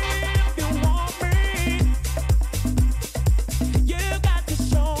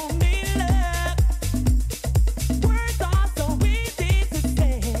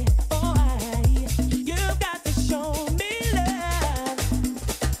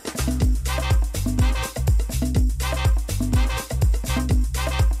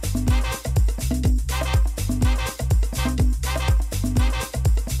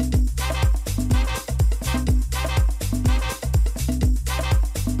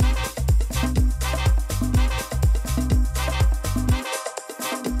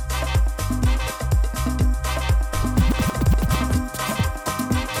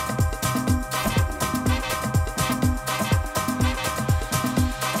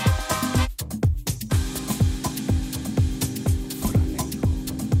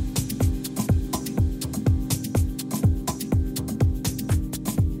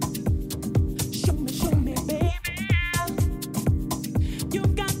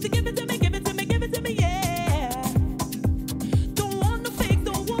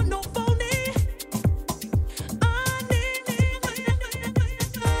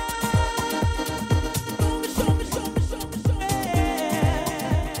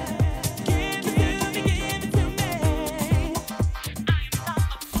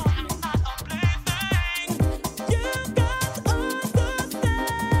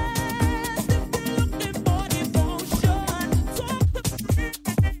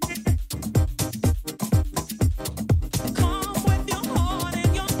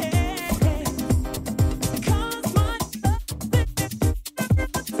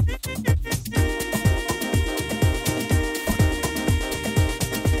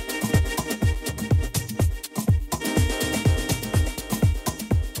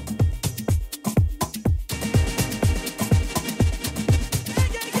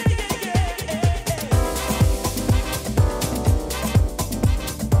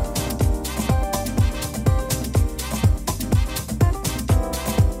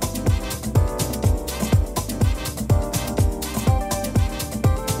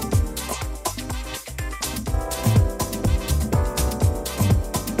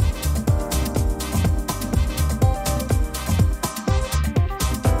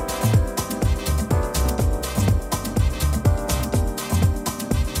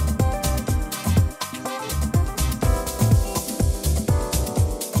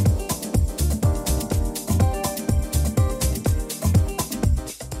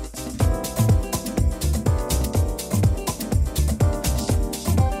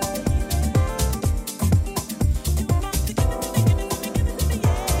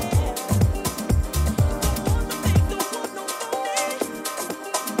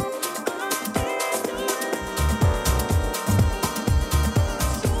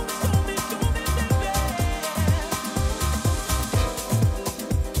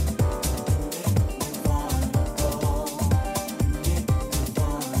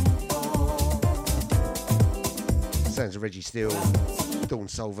Sounds of Reggie Steele, Dawn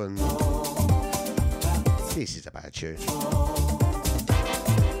Sullivan. This is a bad tune.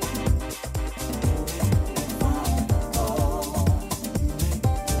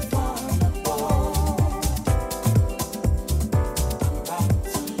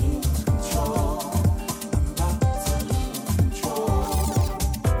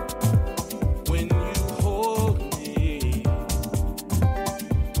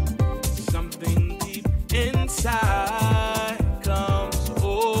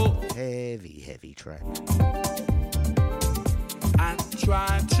 Track. I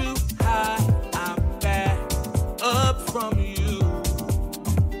try to hide, I back up from you.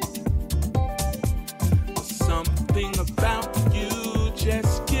 Something about you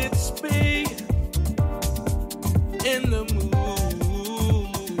just gets me in the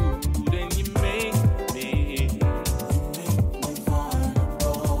mood, and you make me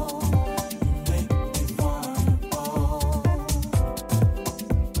vulnerable. You make me vulnerable.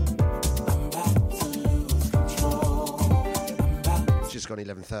 Just gone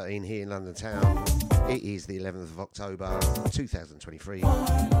 11:13 here in London town. It is the 11th of October 2023.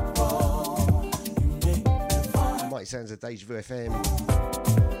 Mighty sounds of Deja Vu FM.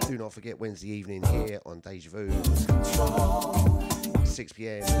 Do not forget Wednesday evening here on Deja Vu. 6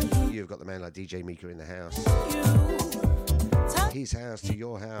 p.m. You've got the man like DJ Mika in the house. His house to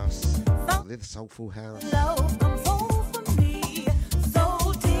your house. The Soulful house.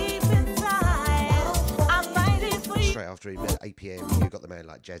 Straight after him at 8 p.m, you've got the man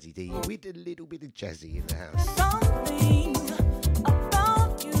like Jazzy D with a little bit of Jazzy in the house. Something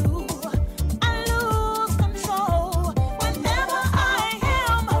about you, I lose control whenever I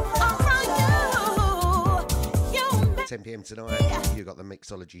am around you. 10 p.m. tonight, you've got the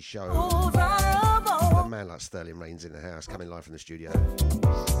Mixology show. The man like Sterling Reigns in the house, coming live from the studio.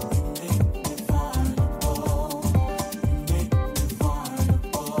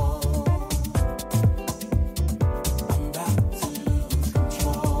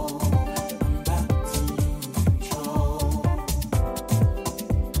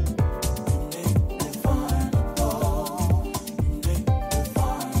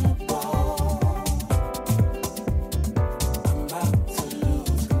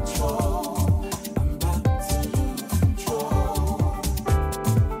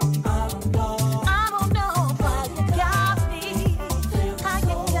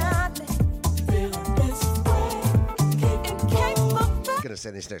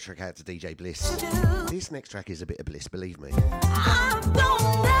 Send this next track out to DJ Bliss. This next track is a bit of bliss, believe me. I don't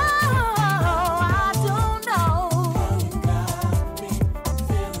know.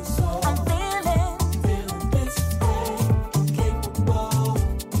 I'm feeling this way, capable.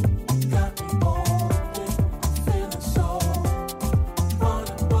 Got me open, feeling so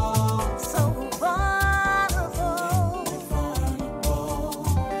vulnerable, so vulnerable,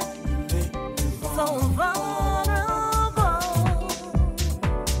 so vulnerable.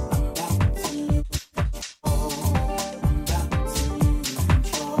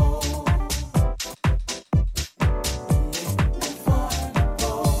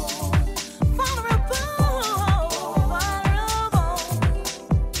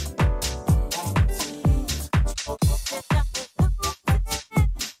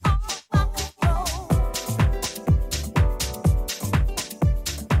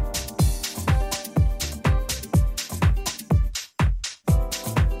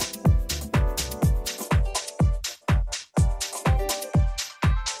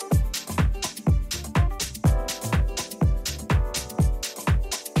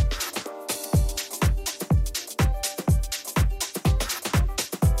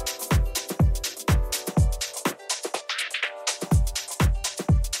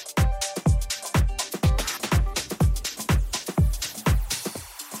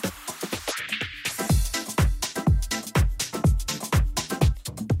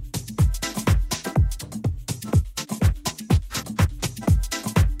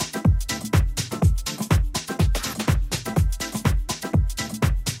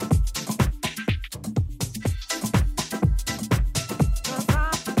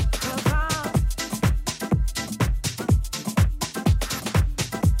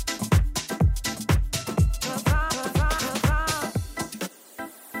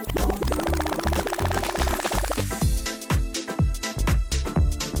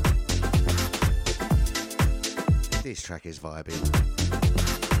 This track is vibing.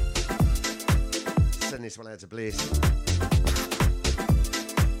 Send this one out to Bliss.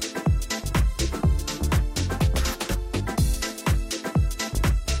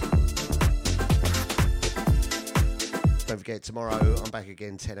 Don't forget, tomorrow I'm back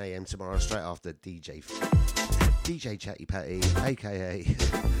again 10 a.m. tomorrow, straight after DJ DJ Chatty Patty, aka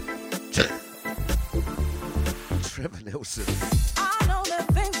Trevor Nelson, I know that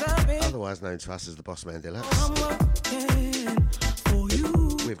things have been otherwise known to us as the Boss Man Deluxe. I'm working for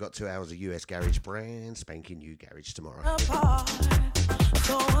you We've got 2 hours of US garage, brand spanking new garage tomorrow. apart.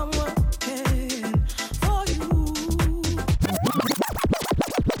 So I'm working for you.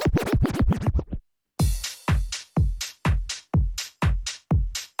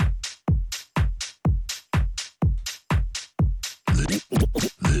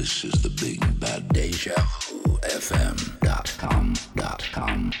 This is the Big Bad Deja Vu FM.com.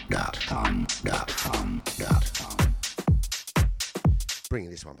 Bringing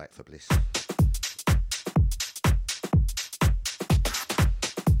this one back for Bliss.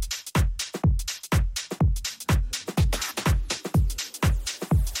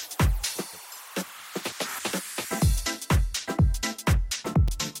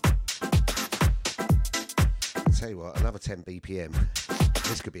 Tell you what, another 10 BPM.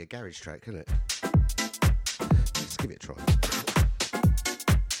 This could be a garage track, couldn't it? Let's give it a try.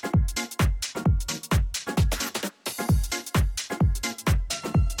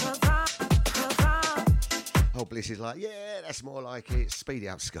 Oh, Bliss is like, yeah, that's more like it. Speed it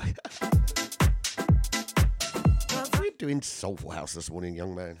up, Sky. We're doing Soulful House this morning,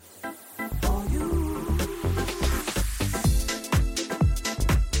 young man.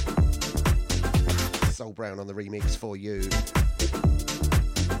 Soul Brown on the remix for you.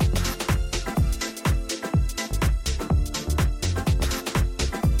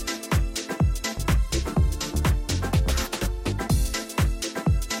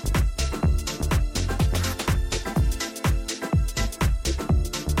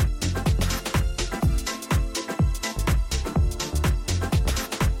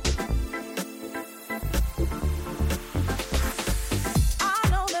 I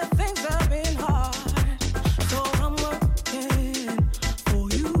know that things have been hard, so I'm working for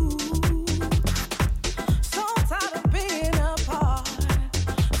you. So tired of being apart,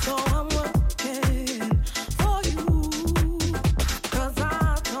 so I'm working for you. 'Cause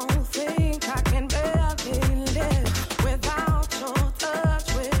I don't think I can barely live without your touch,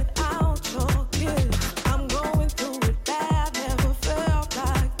 without your kiss. I'm going through it bad, never felt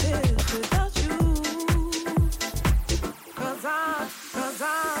like this without you. Cause I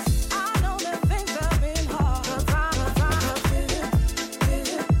know that things have been hard. Cause I did it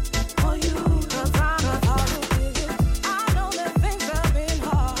for you. Cause I know that things have been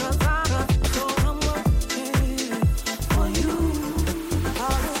hard. So I'm working for you.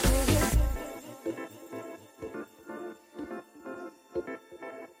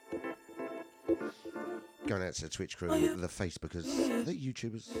 Going out to the Twitch crew, the Facebookers, the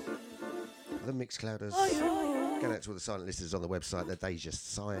YouTubers, the Mixclouders. Going out to all the silent listeners on the website, the Deja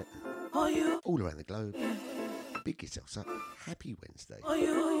site, all around the globe. Big yourselves up. Happy Wednesday. For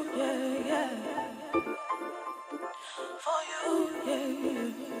you, yeah. For you,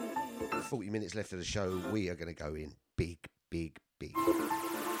 yeah. 40 minutes left of the show. We are going to go in big.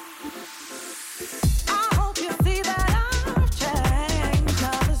 I hope you see that I've changed,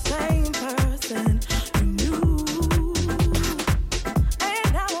 not the same person you knew. And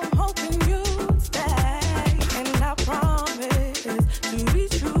now I'm hoping you'd stay, and I promise to be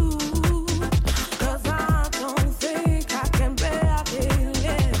true. 'Cause I don't think I can barely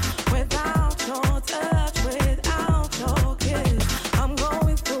live without your touch, without your kiss. I'm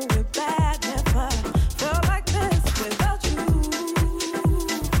going through it bad, never felt like this without you.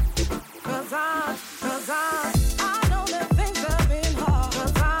 Cause I know that things have been hard.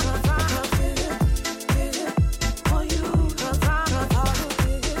 Cause I did it for you. Cause I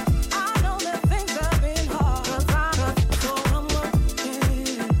know that things have been hard. So I'm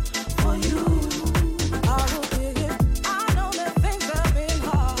working for you. I will dig it. I know that things have been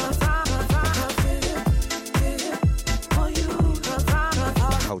hard. Cause I did it for you.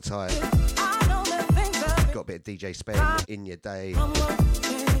 Hold tight. I know that things have been Got a bit of DJ Spend in your day.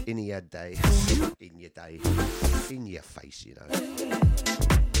 In your day. In your day. In your face, you know.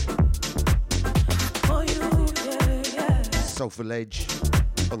 for you, yeah. Soulful Edge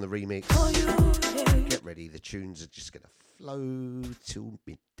on the remix. Get ready, the tunes are just going to flow till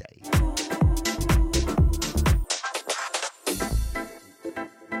midday.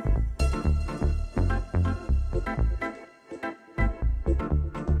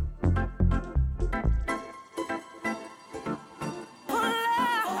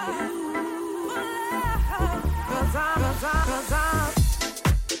 Cause I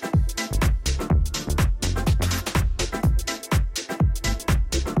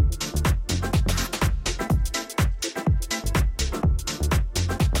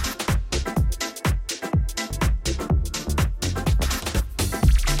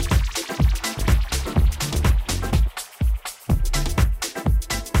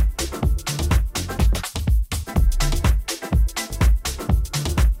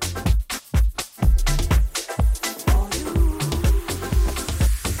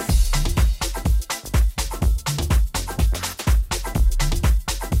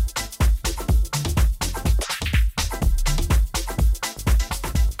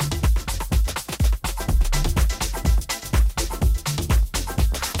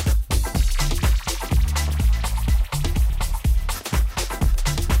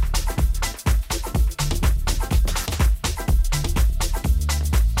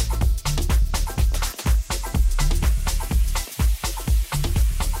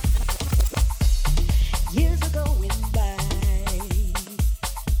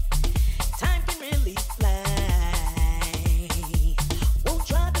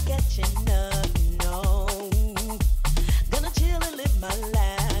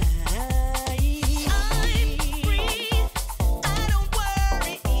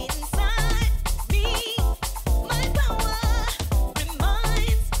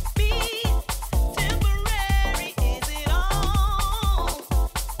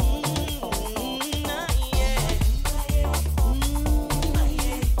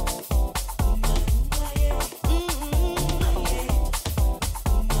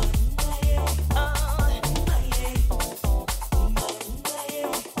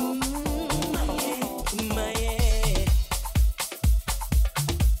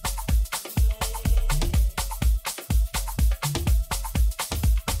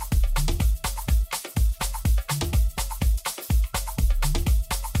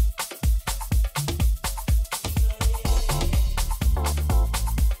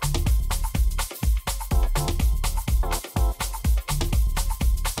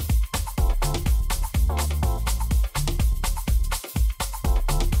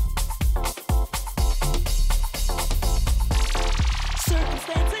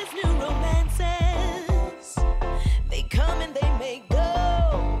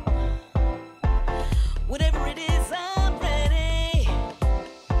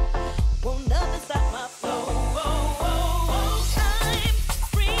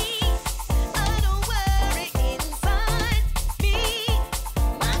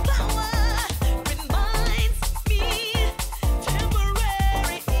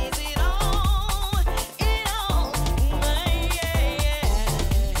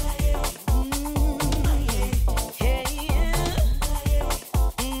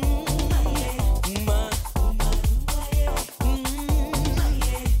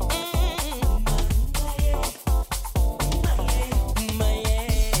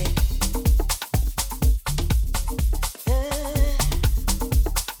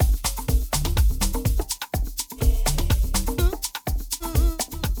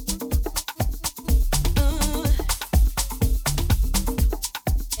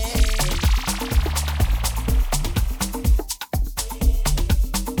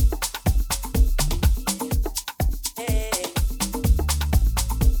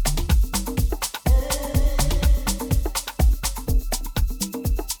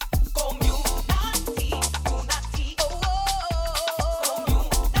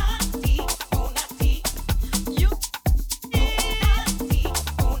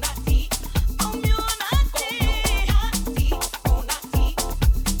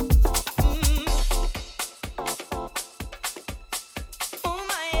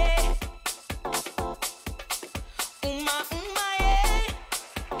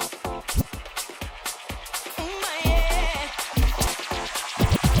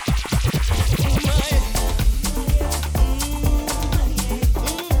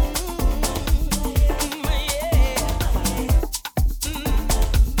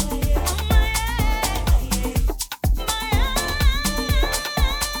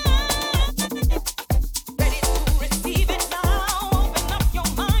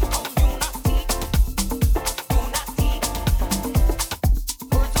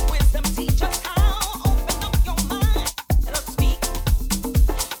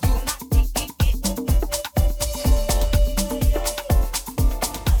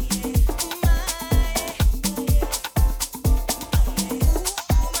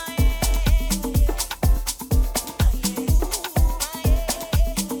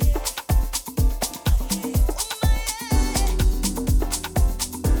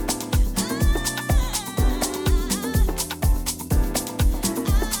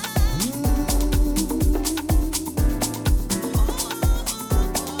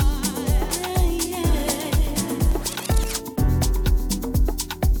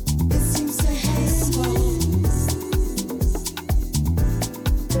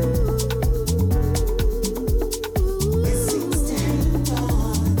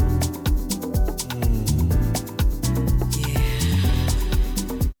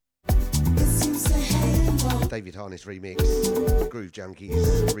Harness remix, Groove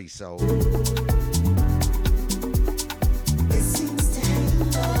Junkies, Re-Soul.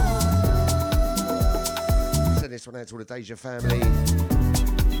 Send this one out to all the Deja family.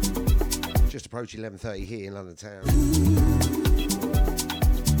 Just approaching 11:30 here in London town.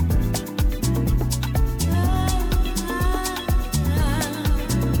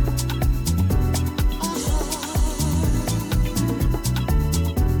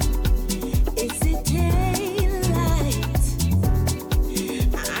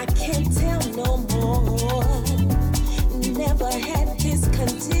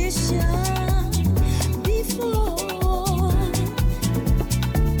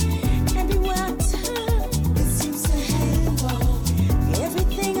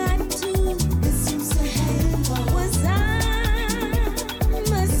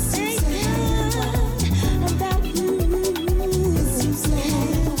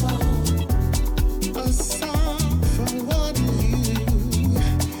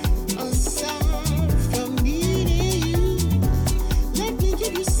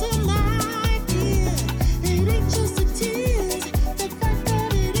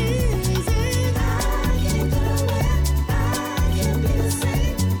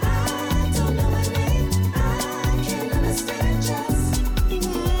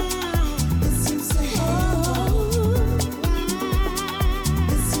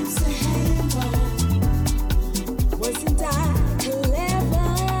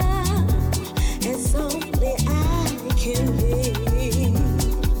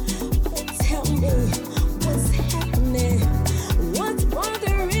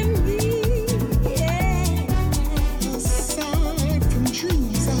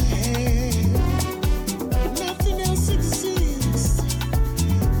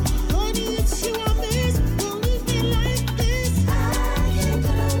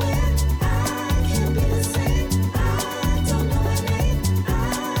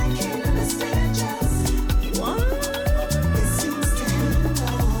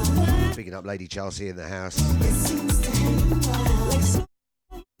 Lady Chelsea in the house.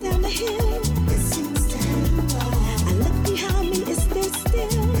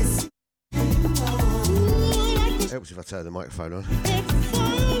 Helps if I turn the microphone on.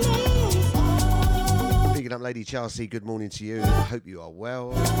 Picking up Lady Chelsea, good morning to you. Hope you are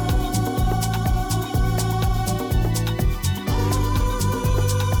well.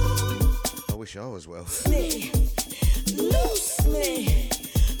 I wish I was well. Loose me.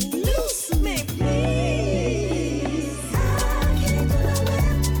 Loose me, please. I can't go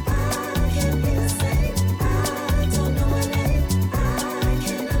nowhere. I can't be the same. I don't know my name. I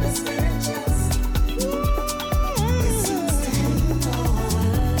can't understand just.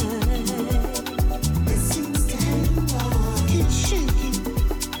 It seems to hang on. It seems to hang on. I can't shake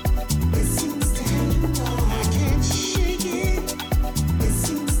it. It seems to hang on. I can't shake it. It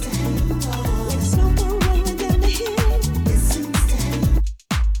seems to hang on. There's no one running down the hill. It seems to hang on.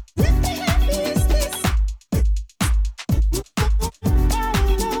 Let me help you, is this?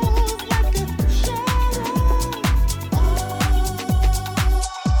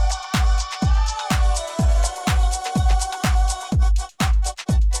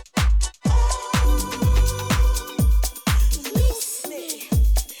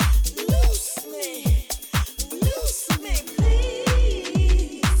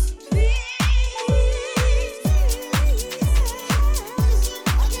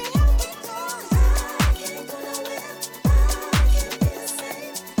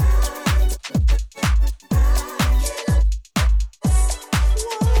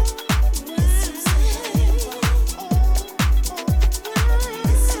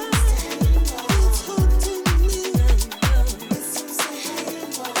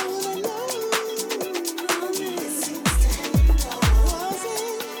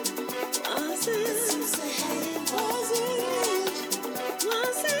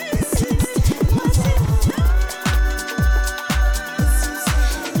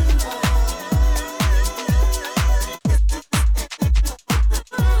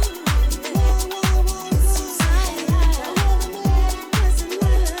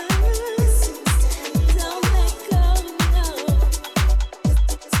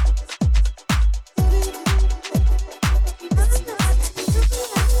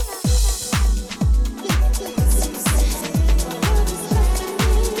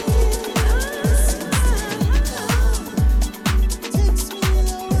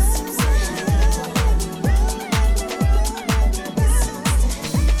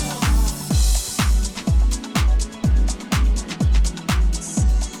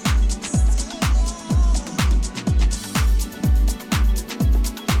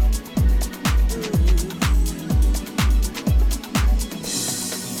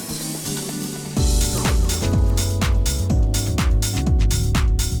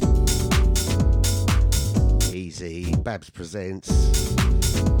 presents.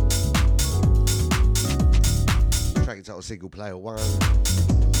 Track entitled Single Player 1.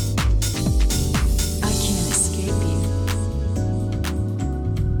 I can't escape you.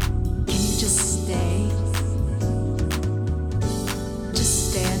 Can you just stay?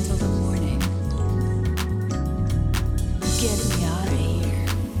 Just stay until the morning. Get me out of here.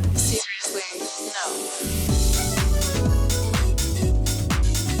 Seriously, no.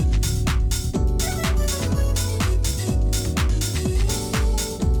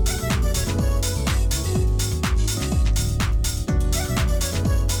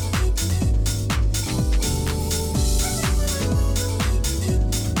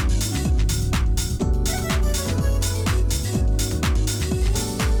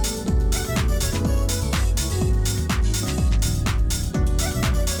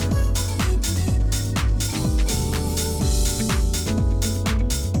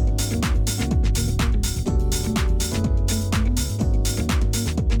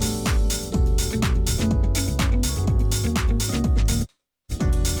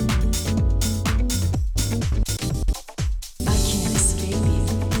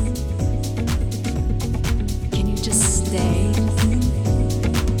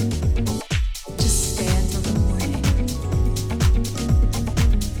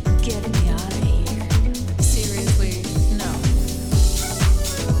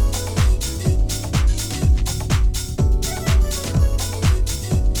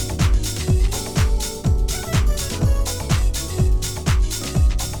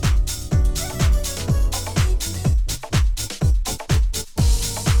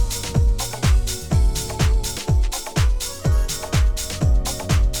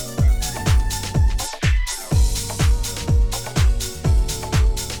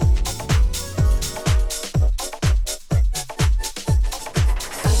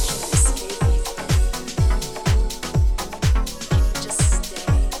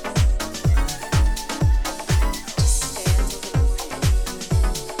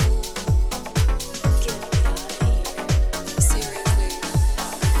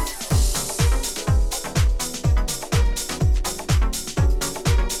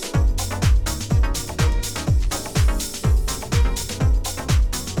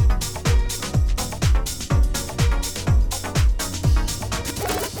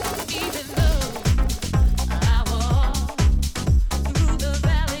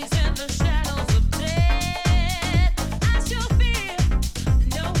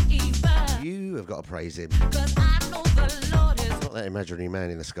 praise him. Not that imaginary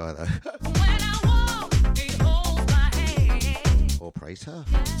man in the sky, though. Or praise her.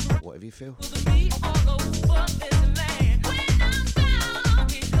 Whatever you feel.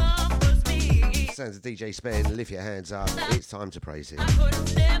 Sounds of DJ Spen, lift your hands up. It's time to praise him.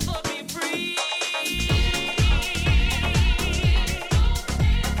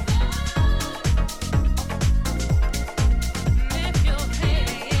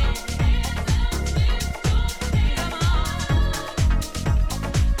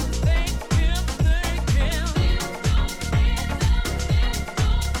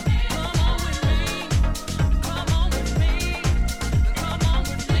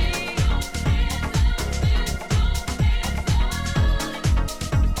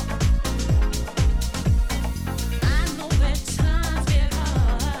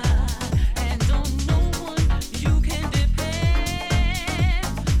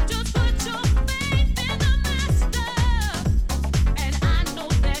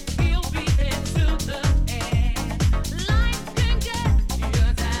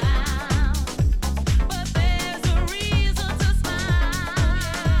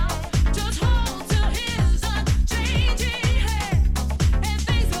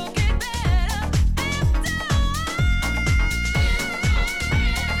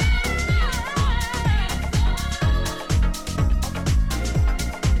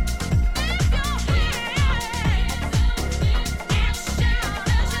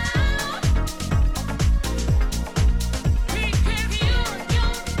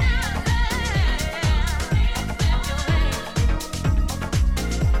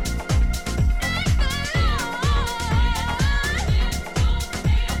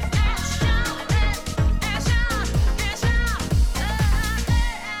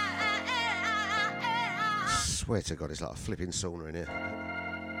 Swear to God, it's like a flipping sauna in here.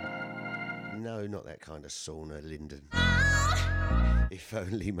 No, not that kind of sauna, Lyndon. If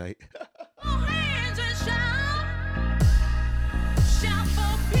only, mate.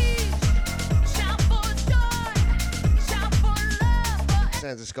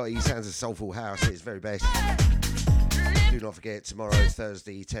 Sounds of Scotty, sounds of Soulful House, it's very best. Do not forget, tomorrow,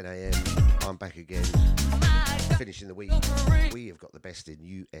 Thursday, 10 a.m. I'm back again. finishing the week, we have got the best in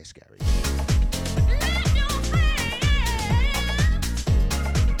US Garage.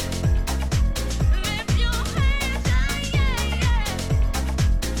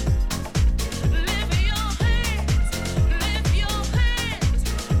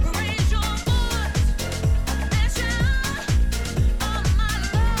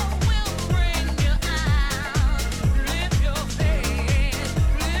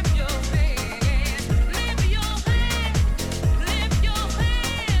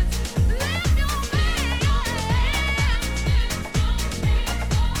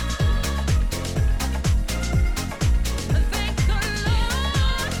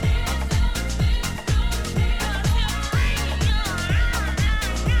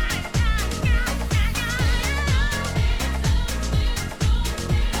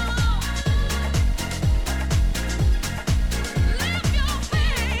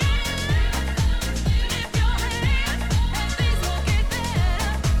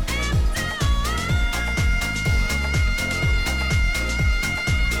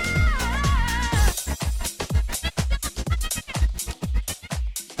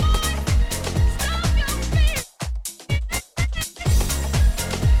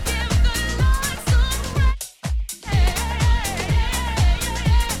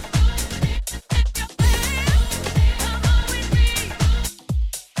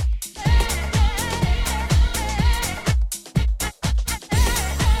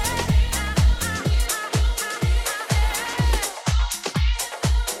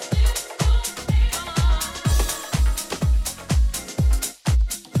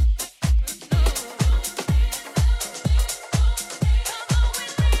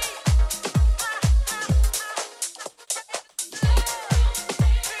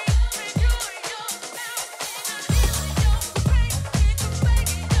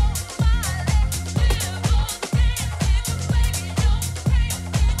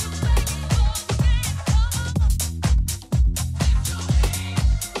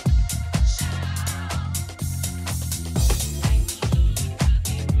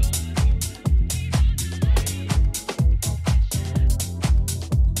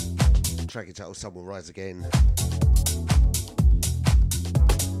 Track entitled Sun Will Rise Again.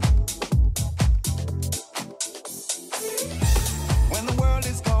 When the world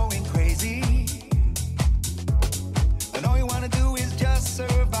is going crazy and all you want to do is just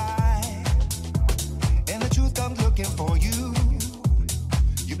survive, and the truth comes looking for you,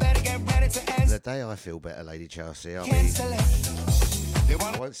 you better get ready to answer. The day I feel better, Lady Chelsea, I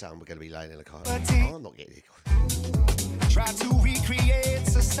won't say I'm going to be laying in the car. I'm not getting it. Try to recreate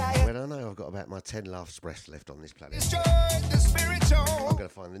society. When I know I've got about my 10 laughs breath left on this planet, The spiritual. I'm going to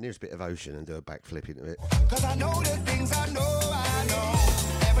find the nearest bit of ocean and do a backflip into it. Cause I know the things I know.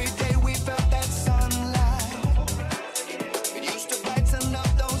 Every day we felt that sunlight. It used to brighten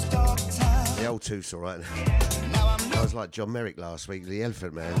up those dark times. The old tooth's all right now. I was like John Merrick last week, the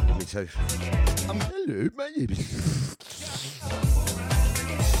Elephant Man, with my tooth. Hello, my name is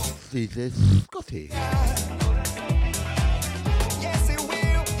Scotty.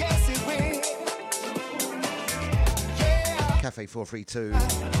 Cafe 432.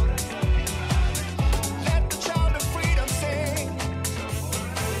 Let the child of freedom sing.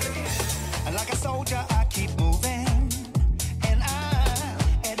 And like a soldier, I keep moving. And I'm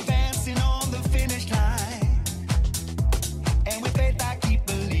advancing on the finish line. And with faith, I keep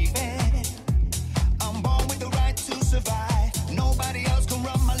believing. I'm born with the right to survive. Nobody else can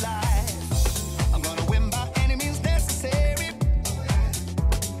run my life. I'm gonna win by any means necessary.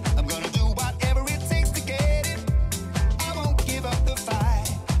 I'm gonna do whatever it takes to get it. I won't give up the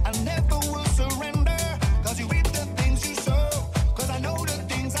fight. I never will surrender. Cause you reap the things you sow. Cause I know the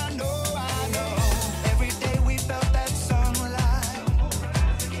things I know. Every day we felt that sunlight.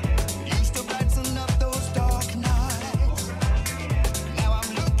 Used to brighten up those dark nights. Now I'm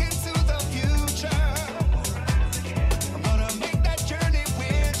looking to the future. I'm gonna make that journey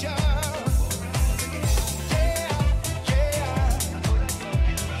with you. Yeah.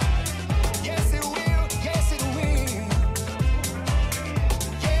 Yes it will, yes it will.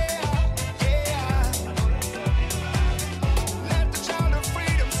 Yeah. Let the child of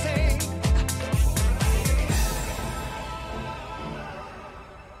freedom sing.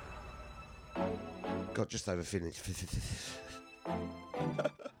 Got just over finished.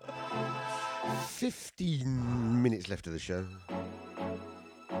 15 minutes left of the show.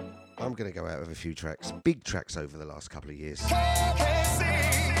 I'm going to go out with a few tracks, big tracks over the last couple of years.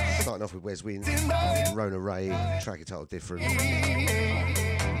 Starting off with Wes Wynn, Rona Ray, track entitled Different.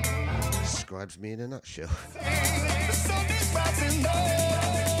 Describes me in a nutshell. The sun is rising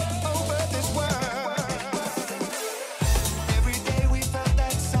up over this world.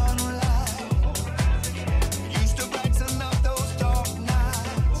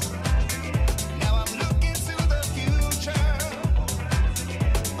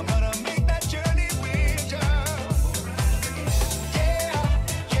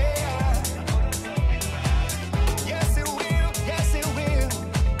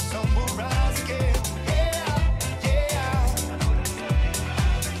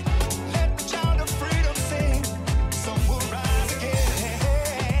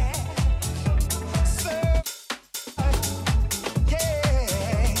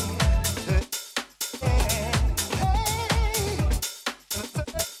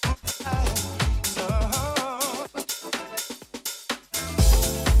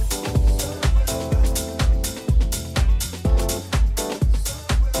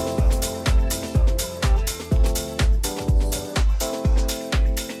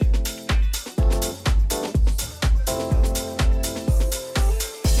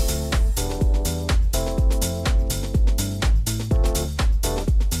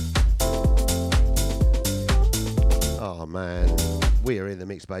 We are in the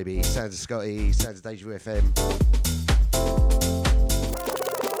mix, baby. Sounds of Scotty, sounds of Deja Vu FM.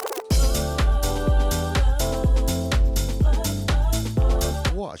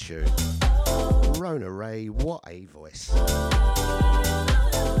 What a tune. Rona Ray, what a voice.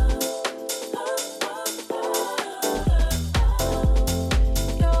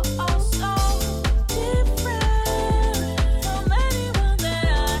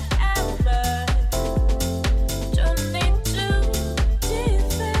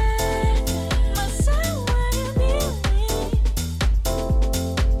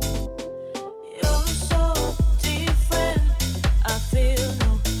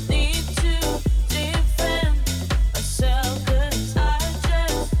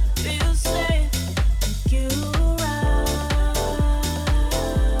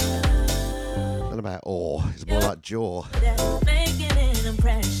 Jaw. Making an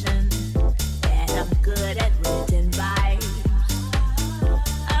impression that I'm good at reading vibes.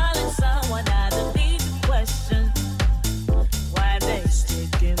 I'll let someone either need to question why they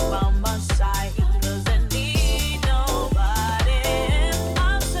sticking by my side. 'Cause I need nobody.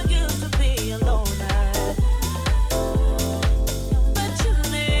 I'm so used to being a loner, but you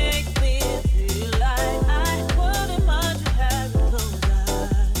make me feel like I wouldn't mind to have you closer.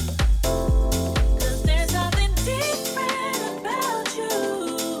 'Cause there's nothing different about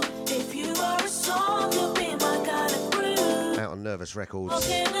you. If you are a song, you'll be my kind of groove. Out on Nervous Records. Walk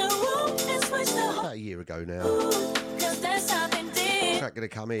in the room and switch the whole About a year ago now. 'cause there's something different. Track gonna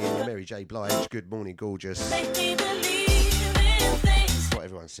come in. Mary J. Blige. Good morning, gorgeous. Make me believe in things. What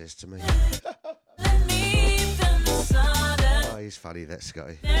everyone says to me. Let me feel the sun. Oh, he's funny, that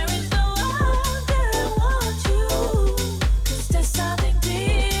Scotty. There is no other want you. 'Cause there's something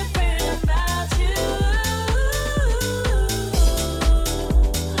different about you.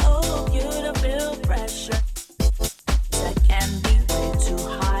 Oh, you don't feel pressure that can be way too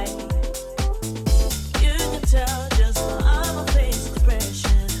high. You can tell just by my face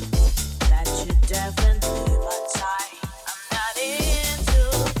expression that you definitely my type. I'm not into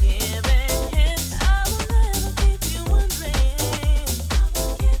giving hints. I will never keep you wondering.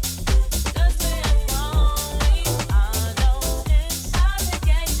 Just when I'm falling, I don't sense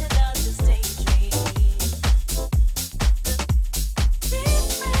obligation of this daydream.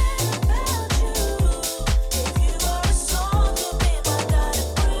 Different about you. If you are a song, you'll be my kind of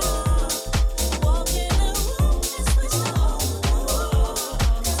groove. Walk in the room and switch the whole mood.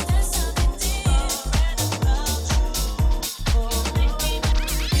 'Cause there's something different about you. Oh, baby,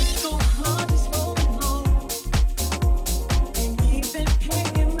 it's so hard to slow down. And keep it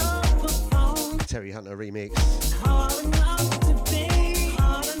picking up the phone. Terry Hunter remix. Hard enough to be,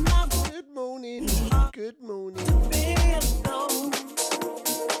 hard enough Good morning. Good morning. to be alone.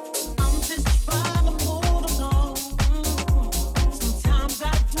 I'm just trying to move along. Sometimes I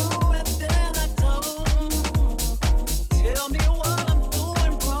do it, then I don't. Tell me what I'm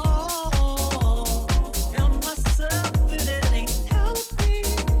doing wrong. Tell myself that it ain't healthy.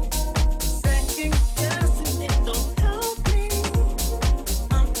 Second guessing it don't help me.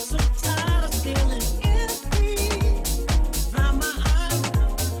 I'm so tired of feeling empty. Dry my eyes,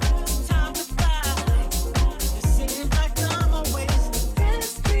 time to fly.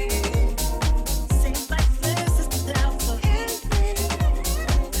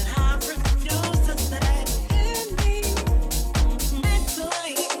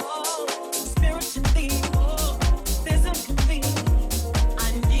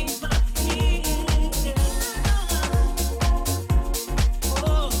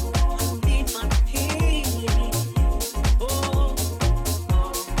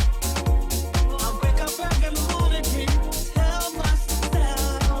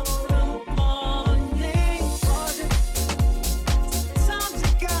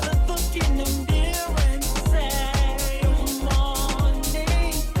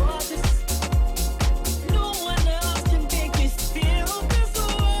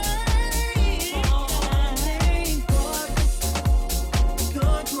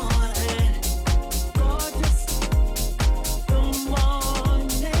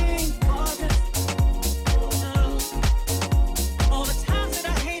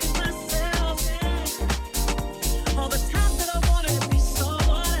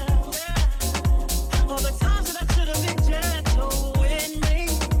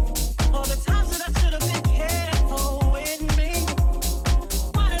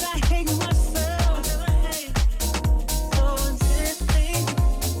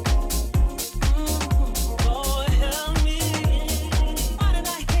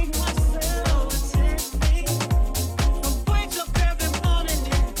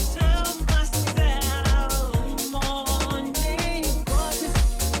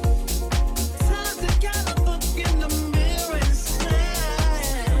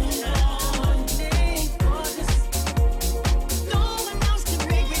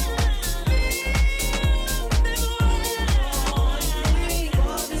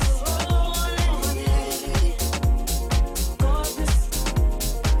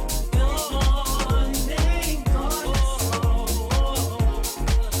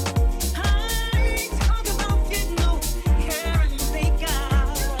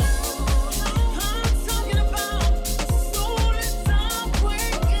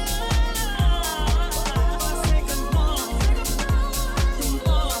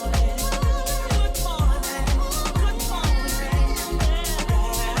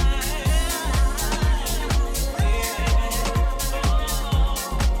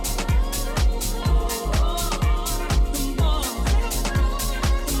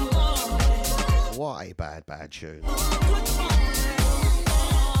 bad, bad tune.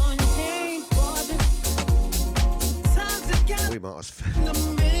 We might as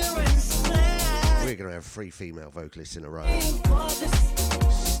we're going to have 3 female vocalists in a row.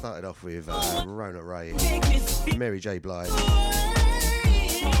 Started off with Rona Ray, Mary J. Blige,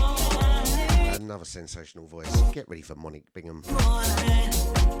 another sensational voice. Get ready for Monique Bingham.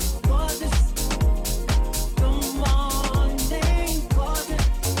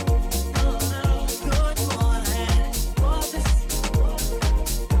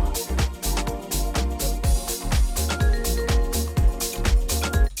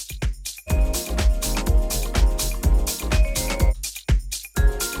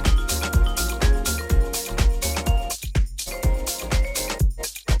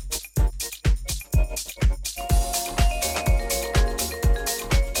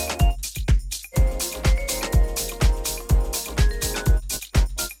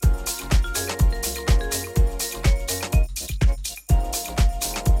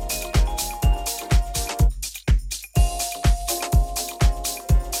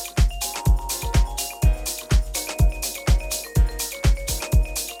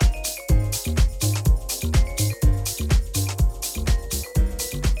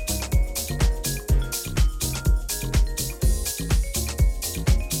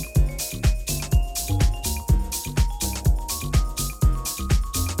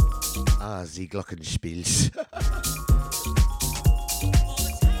 Die Glockenspiels.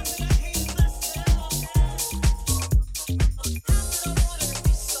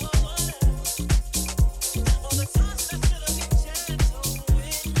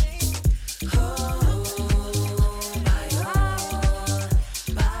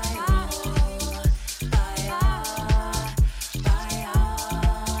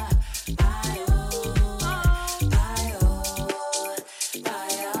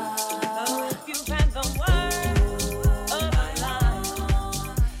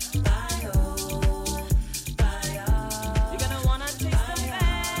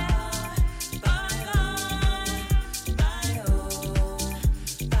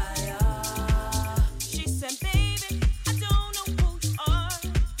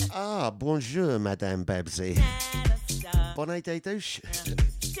 Bonjour, Madame Babsy. Bonne day douche.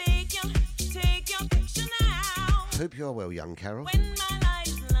 Hope you are well, young Carol.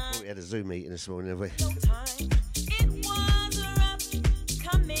 We had a Zoom meeting this morning, have we?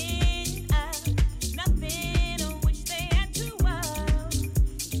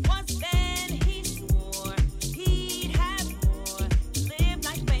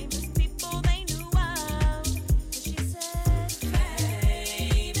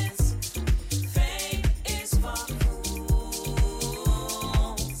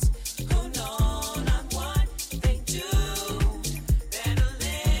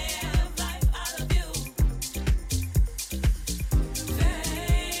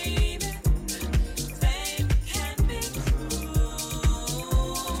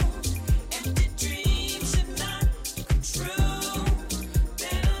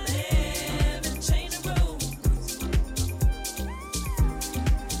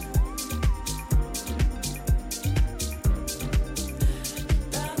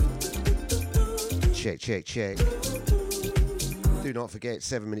 Check. Do not forget,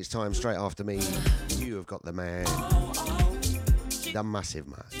 7 minutes time straight after me, you have got the man, the massive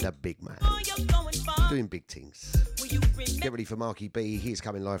man, the big man, doing big things. Get ready for Marky B. He's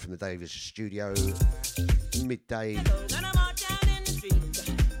coming live from the Davis studio, midday.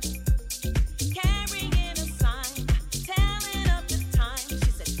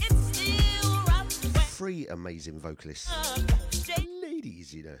 Three amazing vocalists,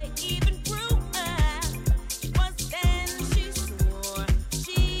 ladies, you know.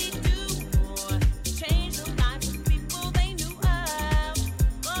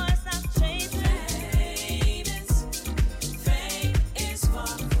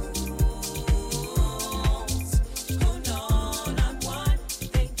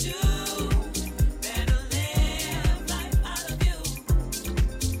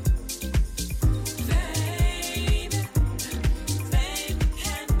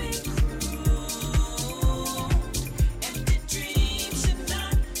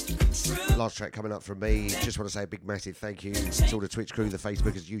 Last track coming up from me. Just want to say a big massive thank you to all the Twitch crew, the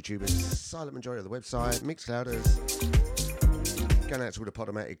Facebookers, YouTubers, silent majority of the website, Mixclouders. Going out to all the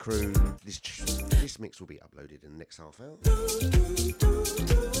Podomatic crew. This mix will be uploaded in the next half hour.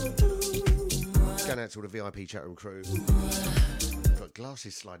 Going out to all the VIP chat room crew. Got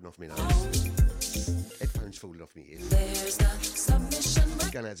glasses sliding off me nose. Headphones falling off me ears.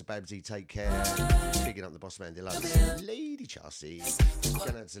 Going out to Babsy, take care. Bigging up the Boss Man Deluxe. Lady Chassis.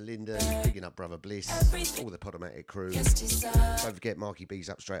 Going out to Linda, bigging up Brother Bliss. All the Podomatic crew. Don't forget Marky B's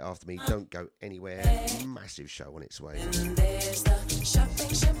up straight after me. Don't go anywhere. Massive show on its way. There's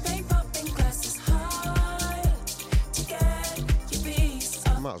the champagne popping glasses high to get your piece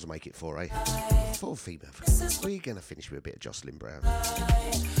of Might as well make it 4, eh? 4 female. We're going to finish with a bit of Jocelyn Brown.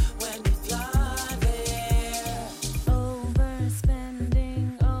 when we fly there.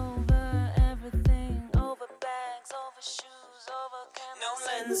 Overspending over everything, over bags, over shoes, over cameras. No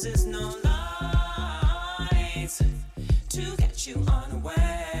lenses, no lights to catch you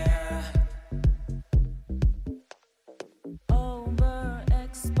unaware.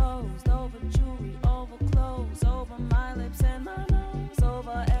 Overexposed, over jewelry, over clothes, over my lips and my nose,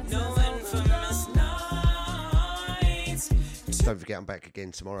 over excess. No infamous nights. Don't forget I'm back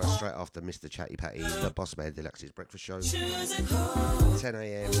again tomorrow straight after Mr. Chatty Patty, the Boss Man Deluxe's breakfast show. 10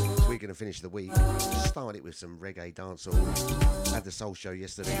 a.m. We're going to finish the week. Start it with some reggae dancehall. Had the Soul Show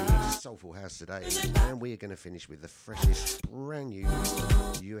yesterday, Soulful House today, and we're going to finish with the freshest, brand new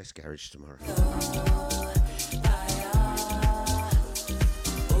US Garage tomorrow.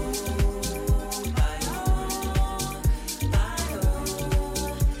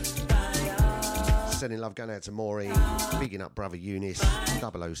 Sending love going out to Maury, bigging up brother Eunice,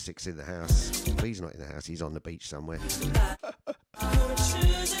 006 in the house. Well, he's not in the house, he's on the beach somewhere.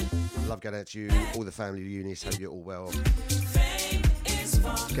 Love going out to you, all the family of Eunice, hope you're all well.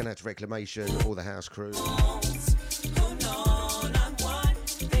 Going out to Reclamation, all the house crew.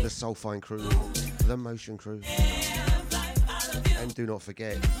 The Soulfine crew, the Motion crew. And do not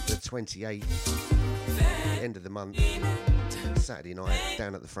forget, the 28th, end of the month, Saturday night,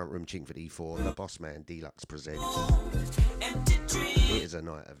 down at the front room, Chingford E4, the Boss Man Deluxe presents. It is a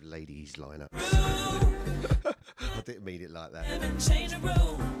night of ladies lineups. I didn't mean it like that.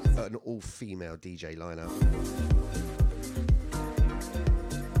 An all-female DJ lineup.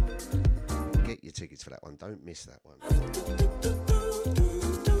 Get your tickets for that one. Don't miss that one.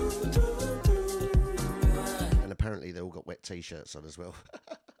 And apparently they all got wet t-shirts on as well.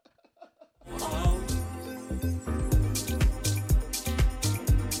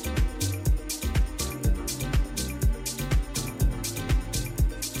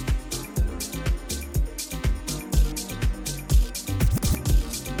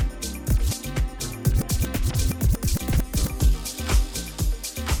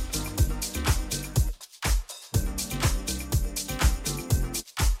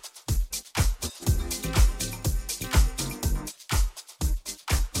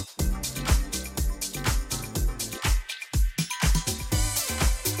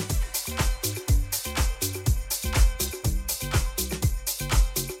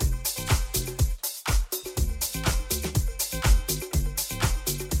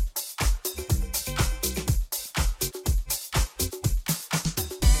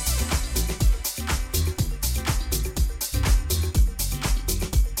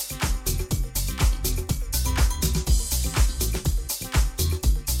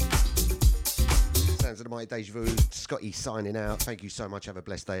 Deja Vu, Scotty signing out. Thank you so much. Have a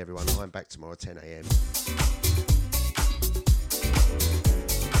blessed day, everyone. I'm back tomorrow, 10 a.m.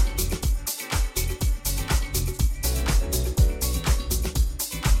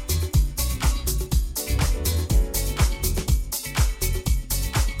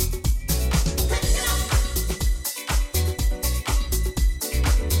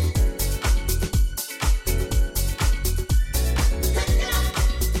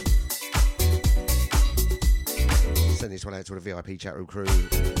 This one out to the VIP chat room crew.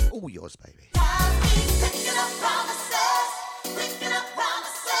 All yours, baby.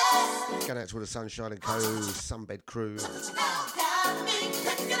 Going out to all the Sunshine and Co, Sunbed crew.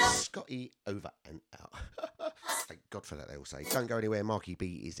 Scotty over and out. Thank God for that, they all say. Don't go anywhere. Marky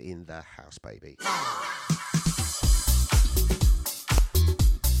B is in the house, baby.